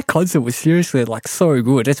 Yeah, that concert was seriously so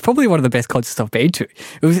good. It's probably one of the best concerts I've been to.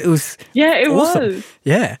 It was. Yeah, it awesome. was.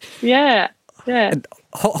 Yeah. Yeah. Yeah. And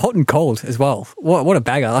hot and cold as well. What a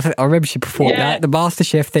banger. I remember she performed that. The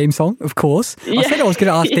MasterChef theme song, of course. I said I was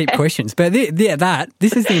going to ask deep questions, but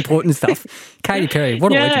this is the important stuff. Katy Perry,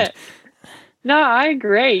 what a legend. No, I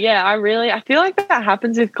agree. Yeah, I feel like that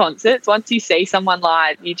happens with concerts. Once you see someone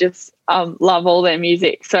live, you just love all their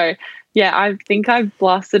music. So, yeah, I think I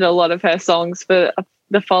blasted a lot of her songs for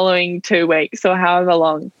the following 2 weeks or however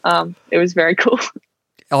long. It was very cool.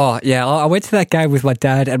 Oh, yeah. I went to that game with my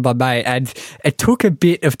dad and my mate, and it took a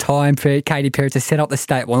bit of time for Katy Perry to set up the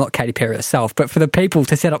stage. Well, not Katy Perry herself, but for the people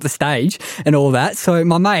to set up the stage and all that. So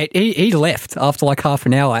my mate, he left after half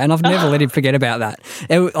an hour, and I've never let him forget about that.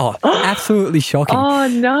 It was, absolutely shocking. Oh,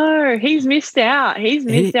 no. He's missed out. He's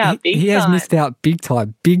missed out big time. He has missed out big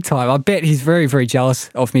time, big time. I bet he's very, very jealous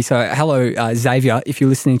of me. So hello, Xavier, if you're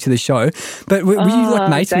listening to the show. But were you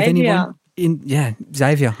mates Xavier. with anyone?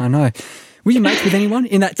 Xavier, I know. Were you mates with anyone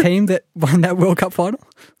in that team that won that World Cup final?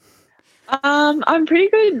 I'm pretty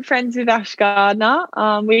good friends with Ash Gardner.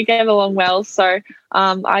 We get along well, so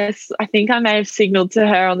I think I may have signalled to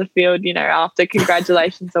her on the field, after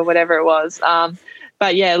congratulations or whatever it was.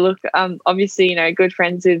 But yeah, look, obviously, good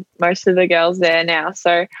friends with most of the girls there now,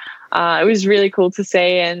 so it was really cool to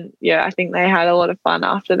see, and I think they had a lot of fun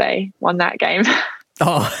after they won that game.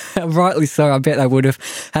 Oh, rightly so. I bet they would have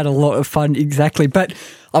had a lot of fun, exactly. But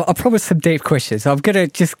I promised some deep questions. I'm going to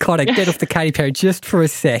just kind of get off the Katy Perry just for a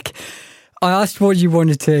sec. I asked what you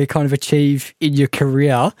wanted to kind of achieve in your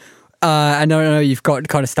career. And I know you've got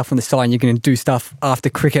kind of stuff on the side and you're going to do stuff after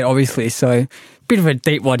cricket, obviously. So bit of a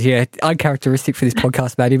deep one here, uncharacteristic for this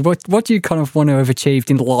podcast, maybe. What do you kind of want to have achieved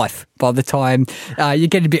in life by the time you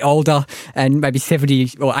get a bit older and maybe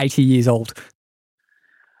 70 or 80 years old?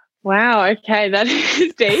 Wow, okay, that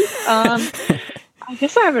is deep. I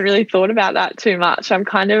guess I haven't really thought about that too much. I'm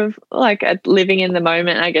kind of living in the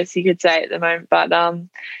moment, I guess you could say, at the moment. But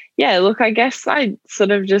look, I guess I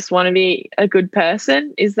sort of just want to be a good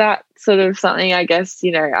person. Is that sort of something, I guess,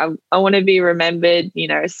 I want to be remembered,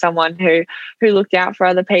 as someone who looked out for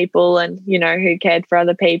other people and, who cared for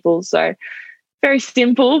other people. So very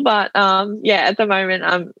simple, but at the moment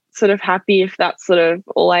I'm sort of happy if that's sort of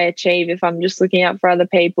all I achieve, if I'm just looking out for other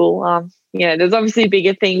people. There's obviously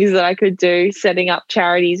bigger things that I could do, setting up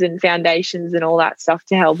charities and foundations and all that stuff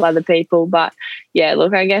to help other people. But yeah,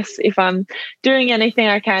 look, I guess if I'm doing anything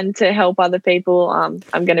I can to help other people, I'm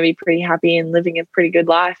going to be pretty happy and living a pretty good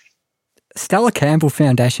life. Stella Campbell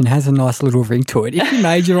Foundation has a nice little ring to it. If you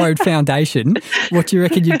made your own foundation, what do you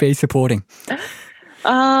reckon you'd be supporting?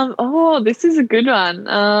 This is a good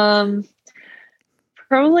one.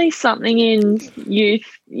 Probably something in youth,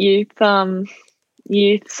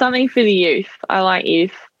 something for the youth. I like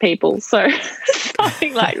youth people, so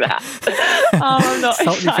something like that. I'm not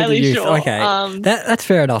entirely sure. Okay, that's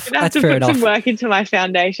fair enough. That's fair enough. Put some work into my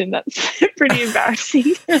foundation. That's pretty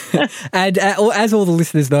embarrassing. And as all the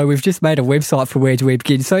listeners know, we've just made a website for Where Do We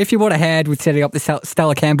Begin. So if you want a hand with setting up the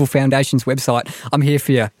Stella Campbell Foundation's website, I'm here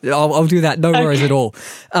for you. I'll do that. No worries at all.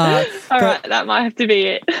 All right, that might have to be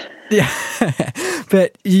it. Yeah,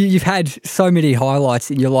 but you've had so many highlights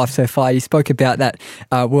in your life so far. You spoke about that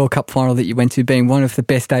World Cup final that you went to being one of the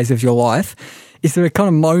best days of your life. is there a kind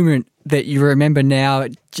of moment that you remember now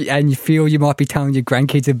and you feel you might be telling your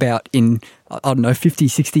grandkids about in, I don't know, 50,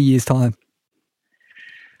 60 years' time?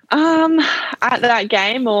 At that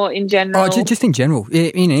game or in general? Oh, just in general,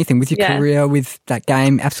 in anything, with your career, with that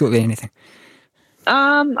game, absolutely anything.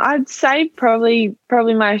 I'd say probably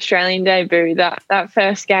my Australian debut, that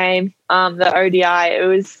first game, the ODI. It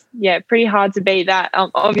was pretty hard to beat that.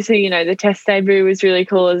 Obviously, the Test debut was really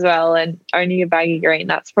cool as well, and owning a baggy green,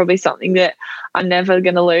 that's probably something that I'm never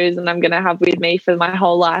going to lose, and I'm going to have with me for my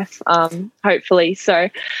whole life, hopefully. So.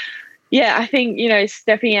 Yeah, I think,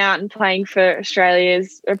 stepping out and playing for Australia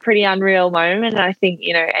is a pretty unreal moment. And I think,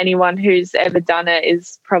 anyone who's ever done it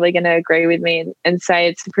is probably going to agree with me and say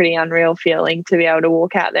it's a pretty unreal feeling to be able to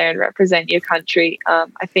walk out there and represent your country.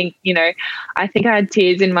 I think I had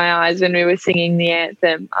tears in my eyes when we were singing the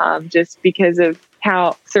anthem, just because of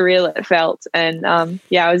how surreal it felt. And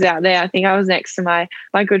I was out there. I think I was next to my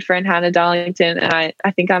good friend Hannah Darlington, and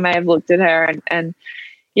I think I may have looked at her and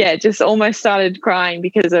just almost started crying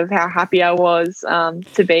because of how happy I was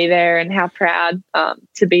to be there and how proud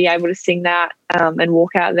to be able to sing that and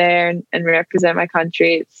walk out there and represent my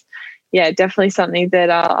country. It's definitely something that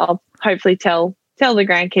I'll hopefully tell the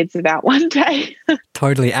grandkids about one day.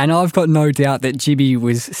 Totally. And I've got no doubt that Jimmy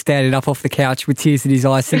was standing up off the couch with tears in his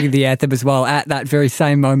eyes singing the anthem as well at that very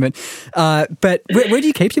same moment. But where do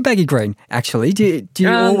you keep your baggy green, actually? Do you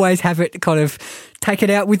always have it kind of take it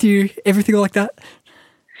out with you, everything like that?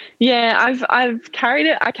 Yeah, I've carried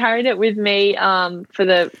it. I carried it with me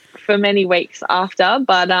for many weeks after,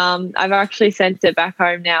 but I've actually sent it back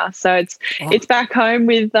home now. So it's back home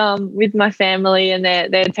with my family, and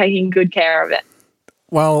they're taking good care of it.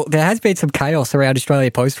 Well, there has been some chaos around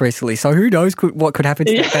Australia Post recently, so who knows what could happen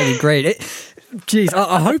to that baggy green. Geez,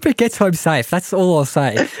 I hope it gets home safe. That's all I'll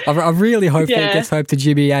say. I really hope that it gets home to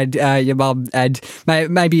Jimmy and your mum and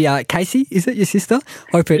maybe Casey. Is it your sister?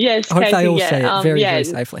 Hope Casey, they all see it very, very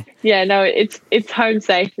safely. Yeah, no, it's home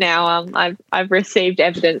safe now. I've received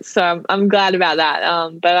evidence, so I'm glad about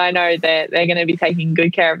that. But I know they're going to be taking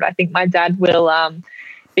good care of it. I think my dad will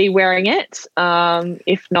be wearing it,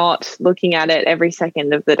 if not looking at it every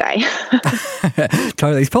second of the day.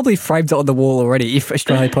 Totally. He's probably framed it on the wall already if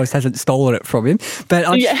Australia Post hasn't stolen it from him. But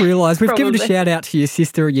I just realised we've given a shout out to your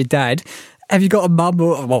sister and your dad. Have you got a mum?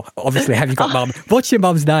 Well, obviously, have you got mum? What's your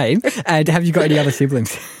mum's name? And have you got any other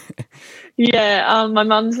siblings? Yeah, my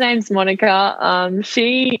mum's name's Monica.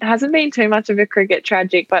 She hasn't been too much of a cricket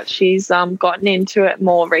tragic, but she's gotten into it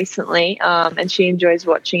more recently, and she enjoys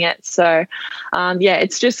watching it. So,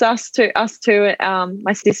 it's just us two,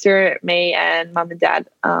 my sister, me, and mum and dad,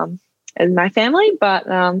 and my family. But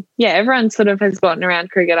everyone sort of has gotten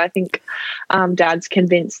around cricket. I think dad's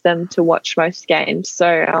convinced them to watch most games.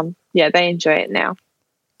 So, they enjoy it now.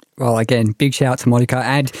 Well, again, big shout out to Monica.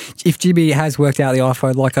 And if Jimmy has worked out the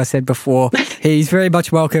iPhone, like I said before, he's very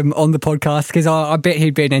much welcome on the podcast, because I bet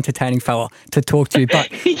he'd be an entertaining fella to talk to.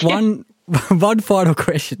 But one final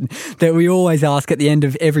question that we always ask at the end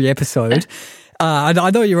of every episode.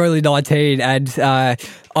 I know you're only 19, and I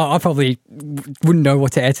probably wouldn't know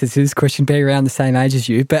what to answer to this question, being around the same age as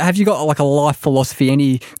you, but have you got like a life philosophy,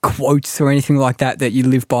 any quotes or anything like that you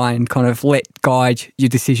live by and kind of let guide your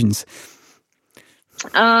decisions?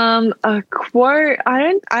 A quote.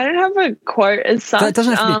 I don't have a quote as such. It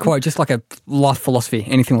doesn't have to be a quote, just like a life philosophy,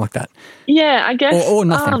 anything like that. Yeah, I guess. Or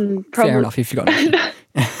nothing. Fair enough if you got nothing.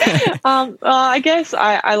 Well, I guess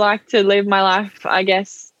I like to live my life, I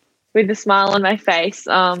guess, with a smile on my face.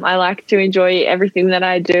 I like to enjoy everything that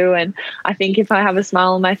I do, and I think if I have a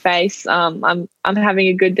smile on my face, I'm having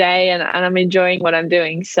a good day and I'm enjoying what I'm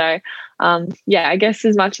doing. So, I guess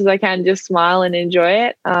as much as I can, just smile and enjoy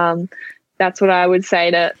it. That's what I would say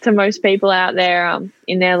to most people out there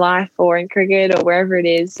in their life or in cricket or wherever it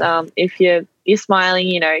is. If you're smiling,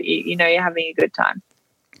 you know you're having a good time.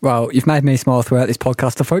 Well, you've made me smile throughout this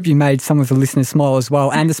podcast. I hope you made some of the listeners smile as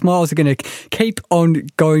well. And the smiles are going to keep on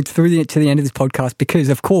going through to the end of this podcast, because,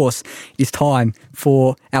 of course, it's time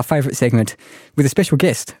for our favourite segment with a special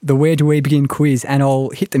guest, the Where Do We Begin quiz. And I'll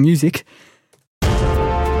hit the music.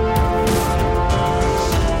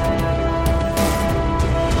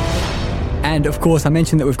 And, of course, I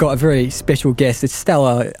mentioned that we've got a very special guest. It's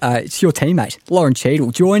Stella. It's your teammate, Lauren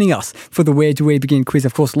Cheadle, joining us for the Where Do We Begin quiz.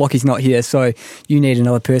 Of course, Lockie's not here, so you need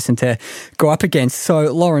another person to go up against.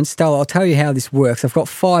 So, Lauren, Stella, I'll tell you how this works. I've got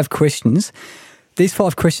 5 questions. These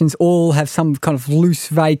 5 questions all have some kind of loose,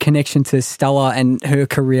 vague connection to Stella and her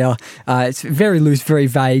career. It's very loose, very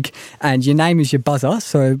vague. And your name is your buzzer,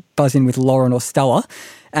 so buzz in with Lauren or Stella.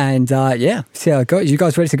 And, see how it goes. You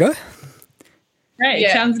guys ready to go? Great,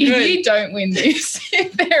 sounds good. If you don't win this,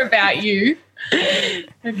 if they're about you.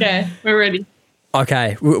 Okay, we're ready.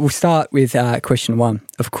 Okay, we'll start with question 1,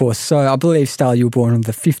 of course. So I believe, Stella, you were born on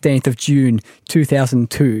the 15th of June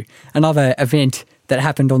 2002. Another event that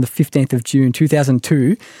happened on the 15th of June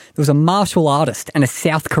 2002, there was a martial artist and a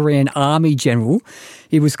South Korean army general.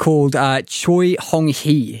 He was called Choi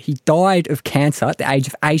Hong-hee. He died of cancer at the age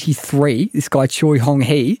of 83, this guy Choi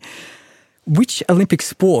Hong-hee. Which Olympic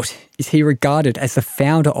sport is he regarded as the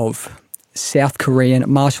founder of? South Korean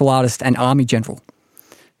martial artist and army general.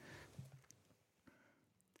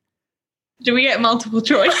 Do we get multiple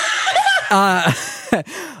choice?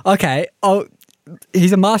 Okay.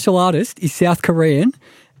 He's a martial artist. He's South Korean,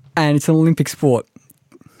 and it's an Olympic sport.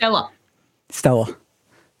 Stella.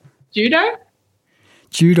 Judo?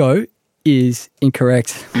 Judo is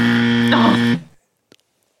incorrect. Oh.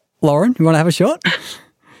 Lauren, you want to have a shot?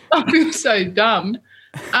 I feel so dumb.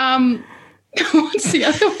 What's the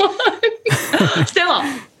other one?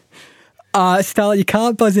 Stella. Stella, you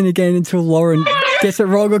can't buzz in again until Lauren gets it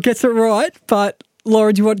wrong or gets it right. But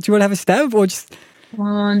Lauren, do you want to have a stab or just?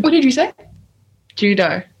 What did you say?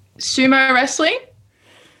 Judo. Sumo wrestling?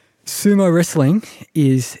 Sumo wrestling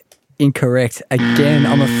is incorrect again.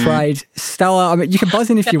 I'm afraid, Stella. I mean, you can buzz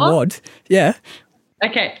in if you want. Yeah.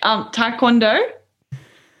 Okay. Taekwondo.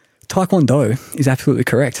 Taekwondo is absolutely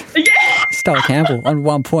correct. Yeah. Stella Campbell on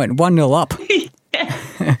 1 point, 1-0 up.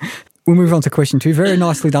 Yeah. We'll move on to question 2. Very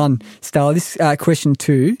nicely done, Stella. This question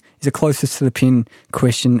 2 is the closest to the pin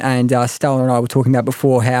question, and Stella and I were talking about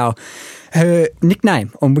before how her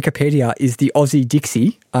nickname on Wikipedia is the Aussie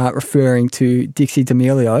Dixie, referring to Dixie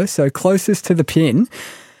D'Amelio. So closest to the pin,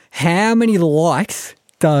 how many likes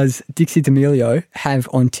does Dixie D'Amelio have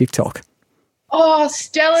on TikTok? Oh,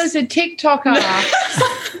 Stella's a TikToker.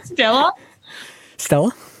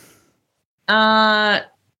 Stella?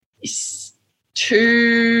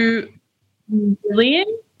 2 billion?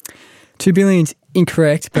 2 billion's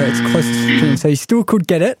incorrect, but it's closest to the pin. So you still could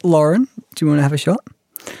get it. Lauren, do you want to have a shot?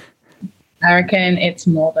 I reckon it's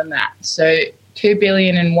more than that. So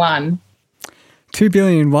 2,000,000,001.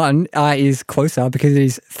 2,000,000,001 is closer because it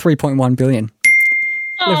is 3.1 billion.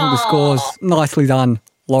 Level the scores. Nicely done,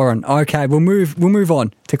 Lauren. Okay, we'll move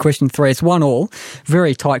on to question 3. It's 1-1.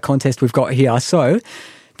 Very tight contest we've got here. So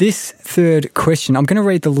this third question, I'm going to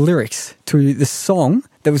read the lyrics to the song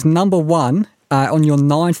that was number 1 on your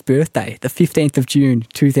 9th birthday, the 15th of June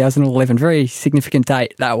 2011. Very significant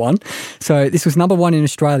date, that one. So this was number 1 in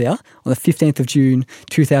Australia on the 15th of June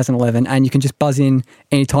 2011, and you can just buzz in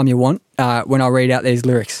anytime you want when I read out these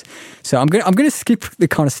lyrics. So I'm going to skip the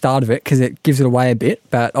kind of start of it because it gives it away a bit,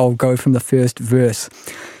 but I'll go from the first verse.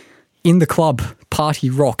 In the club, party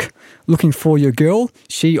rock. Looking for your girl,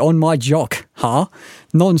 she on my jock, huh?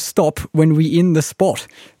 Non-stop when we in the spot.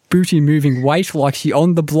 Booty moving weight like she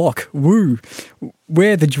on the block. Woo.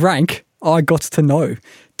 Where the drank, I gots to know.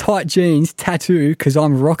 Tight jeans, tattoo, cause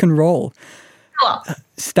I'm rock and roll.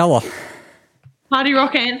 Stella. Party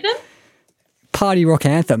rock anthem? Party rock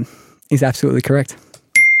anthem is absolutely correct.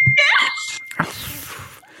 Yes!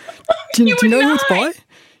 Do you know who it's by?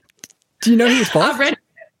 Do you know who it's by?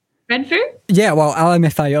 Redfoo? Yeah, well,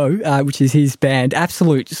 LMFAO, which is his band,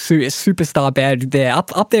 absolute superstar band there,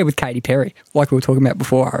 up there with Katy Perry, like we were talking about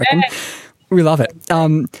before, I reckon. Yeah. We love it.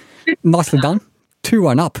 Nicely done.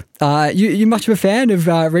 2-1 up. You much of a fan of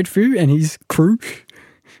Redfoo and his crew?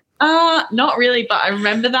 Not really, but I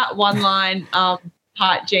remember that one line,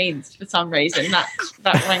 tight jeans, for some reason. That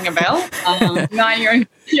rang a bell.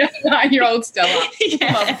 9-year-old Stella.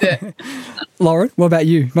 Yeah. Loved it. Lauren, what about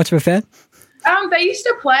you? Much of a fan? They used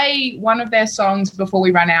to play one of their songs before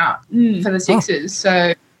we ran out for the Sixers,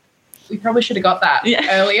 so we probably should have got that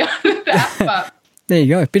earlier than that. But there you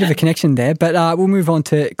go, bit of a connection there. But we'll move on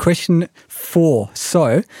to question 4.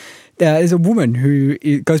 So there's a woman who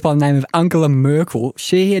goes by the name of Angela Merkel.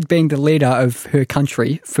 She had been the leader of her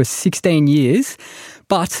country for 16 years,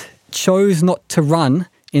 but chose not to run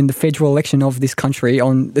in the federal election of this country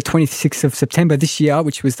on the 26th of September this year,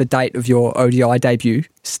 which was the date of your ODI debut,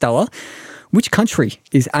 Stella. Which country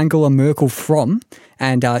is Angela Merkel from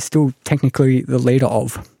and still technically the leader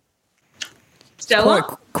of?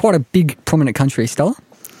 Stella? Quite a big, prominent country, Stella.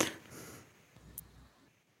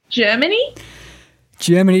 Germany?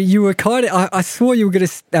 Germany. You were I saw you were going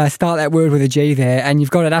to start that word with a G there, and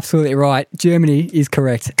you've got it absolutely right. Germany is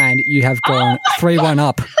correct, and you have gone 3-1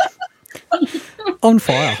 up. On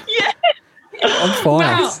fire. Yeah. On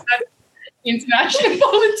fire. Wow. international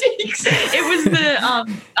politics. It was the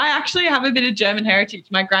I actually have a bit of German heritage.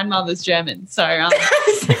 My grandmother's German, so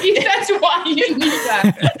that's why you knew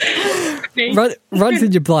that. Runs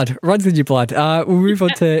in your blood. Runs in your blood. We'll move on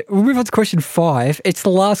to question 5. It's the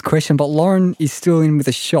last question, but Lauren is still in with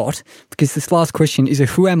a shot because this last question is a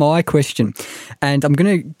who am I question, and I'm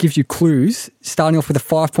going to give you clues, starting off with a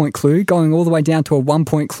 5-point clue, going all the way down to a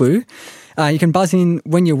 1-point clue. You can buzz in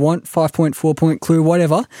when you want, 5-point, 4-point clue,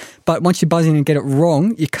 whatever. But once you buzz in and get it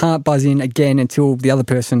wrong, you can't buzz in again until the other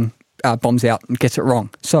person bombs out and gets it wrong.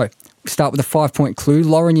 So start with a 5-point clue.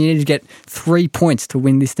 Lauren, you need to get 3 points to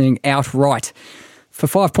win this thing outright. For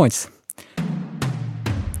 5 points.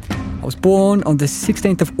 I was born on the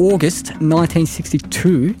 16th of August,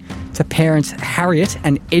 1962, to parents Harriet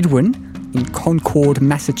and Edwin in Concord,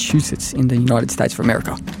 Massachusetts, in the United States of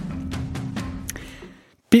America.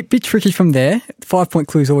 Bit tricky from there. 5-point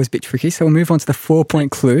clue is always a bit tricky, so we'll move on to the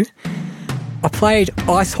 4-point clue. I played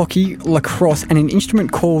ice hockey, lacrosse, and an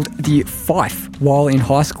instrument called the fife while in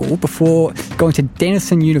high school before going to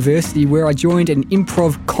Denison University, where I joined an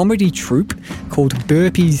improv comedy troupe called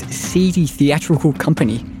Burpee's Seedy Theatrical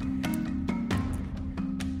Company.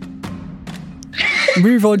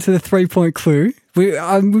 Move on to the 3-point clue. We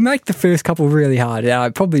make the first couple really hard.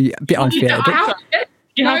 Probably a bit unfair.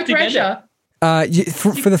 No pressure.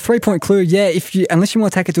 For the 3-point clue, unless you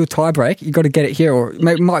want to take it to a tie break, you got to get it here, or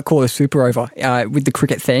might call it a super over with the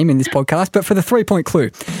cricket theme in this podcast. But for the 3-point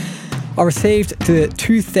clue, I received the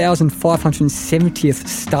 2,570th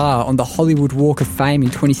star on the Hollywood Walk of Fame in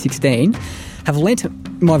 2016. Have lent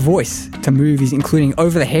my voice to movies including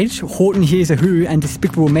Over the Hedge, Horton Hears a Who, and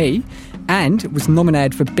Despicable Me, and was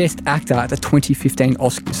nominated for Best Actor at the 2015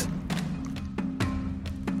 Oscars.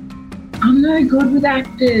 I'm no good with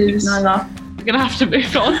actors. No. We're going to have to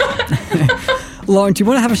move on. Lauren, do you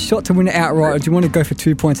want to have a shot to win it outright, or do you want to go for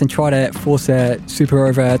 2 points and try to force a super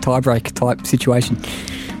over tie-break type situation?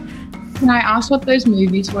 Can I ask what those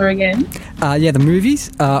movies were again? The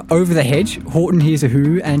movies, Over the Hedge, Horton Hears a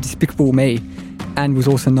Who, and Despicable Me, and was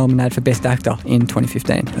also nominated for Best Actor in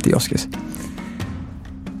 2015 at the Oscars.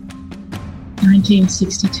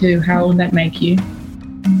 1962, how old would that make you?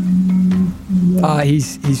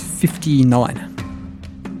 He's 59.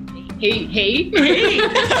 He?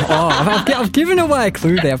 I've given away a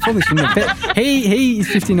clue there. I probably shouldn't have. But he is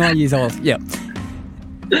 59 years old. Yeah,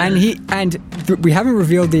 and we haven't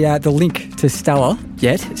revealed the link to Stella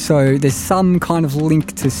yet. So there's some kind of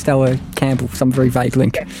link to Stella Campbell, some very vague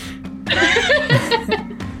link.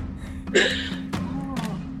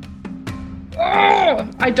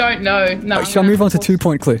 I don't know. No. Shall I move on to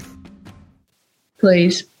 2-point clue?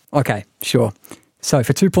 Please. Okay, sure. So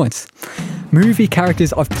for 2 points, movie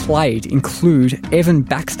characters I've played include Evan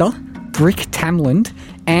Baxter, Brick Tamland,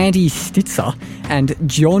 Andy Stitzer, and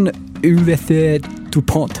John Ulether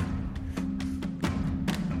DuPont.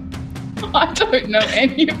 I don't know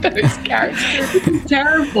any of those characters. It's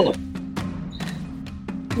terrible.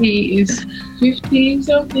 He is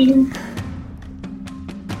 50-something.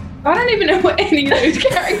 I don't even know what any of those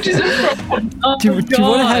characters are from. Do you want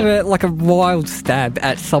to have a wild stab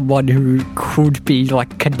at someone who could be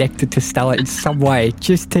connected to Stella in some way,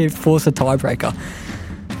 just to force a tiebreaker?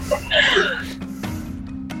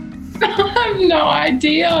 I have no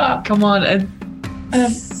idea. Come on.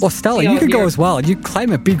 Well, Stella, you could go as well. You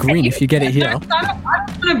claim a big win if you get it here.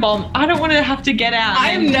 I don't want to have to get out.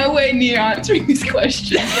 I am nowhere near answering this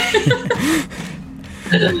question.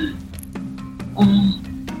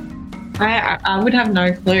 I would have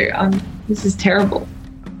no clue. This is terrible.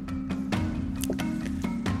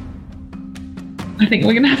 I think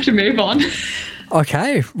we're going to have to move on.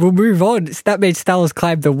 Okay, we'll move on. That means Stella's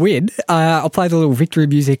claimed the win. I'll play the little victory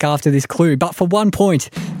music after this clue. But for 1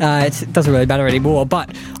 point, it doesn't really matter anymore.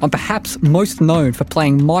 But I'm perhaps most known for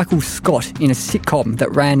playing Michael Scott in a sitcom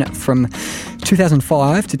that ran from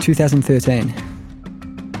 2005 to 2013.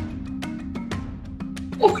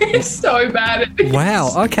 We're so bad at this.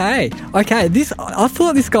 Wow, okay. I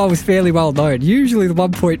thought this guy was fairly well known. Usually the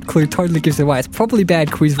 1 point clue totally gives it away. It's probably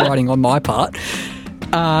bad quiz writing on my part.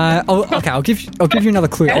 I'll give you another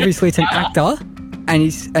clue. Obviously, it's an actor, and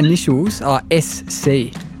his initials are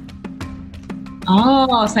SC.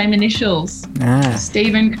 Oh, same initials.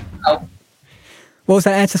 Stephen. What was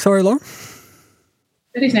that answer? Sorry, Lauren. Is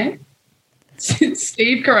that his name?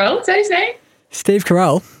 Steve Carell. Is that his name? Steve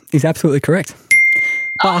Carell is absolutely correct.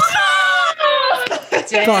 But,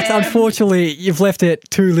 but unfortunately, you've left it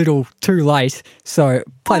too little, too late. So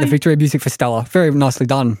play the victory music for Stella. Very nicely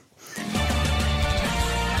done.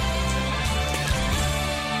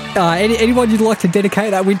 Anyone you'd like to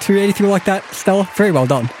dedicate that win to, anything like that, Stella? Very well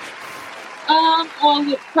done. Well,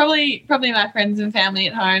 look, probably my friends and family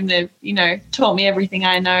at home. They've, taught me everything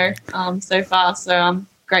I know so far. So I'm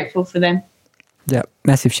grateful for them. Yep,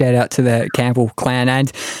 massive shout out to the Campbell clan.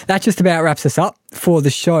 And that just about wraps us up for the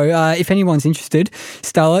show. If anyone's interested,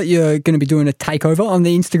 Stella, you're going to be doing a takeover on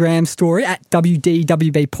the Instagram story at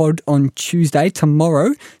WDWB Pod on Tuesday,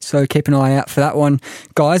 tomorrow. So keep an eye out for that one.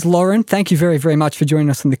 Guys, Lauren, thank you very, very much for joining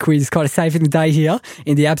us on the quiz. Kind of saving the day here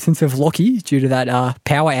in the absence of Lockie due to that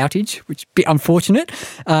power outage, which is a bit unfortunate.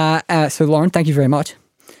 So, Lauren, thank you very much.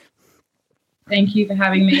 Thank you for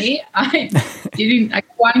having me. I got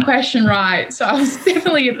one question right, so I was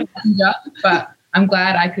definitely a passenger, but I'm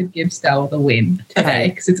glad I could give Stella the win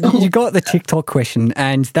today. Because you got the TikTok question,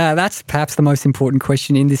 and that's perhaps the most important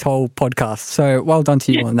question in this whole podcast. So well done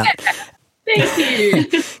to you on that. Thank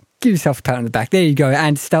you. Give yourself a pat on the back. There you go.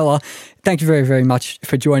 And Stella, thank you very, very much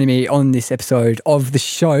for joining me on this episode of the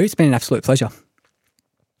show. It's been an absolute pleasure.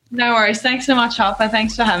 No worries. Thanks so much, Harper.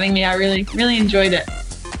 Thanks for having me. I really, really enjoyed it.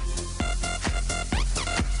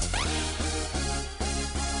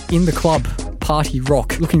 In the club, party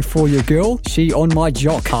rock. Looking for your girl, she on my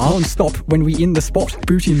jock. Non-stop when we in the spot.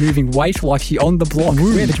 Booty moving weight like she on the block.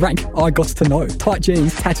 Where the drank, I got to know. Tight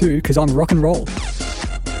jeans, tattoo, cause I'm rock and roll.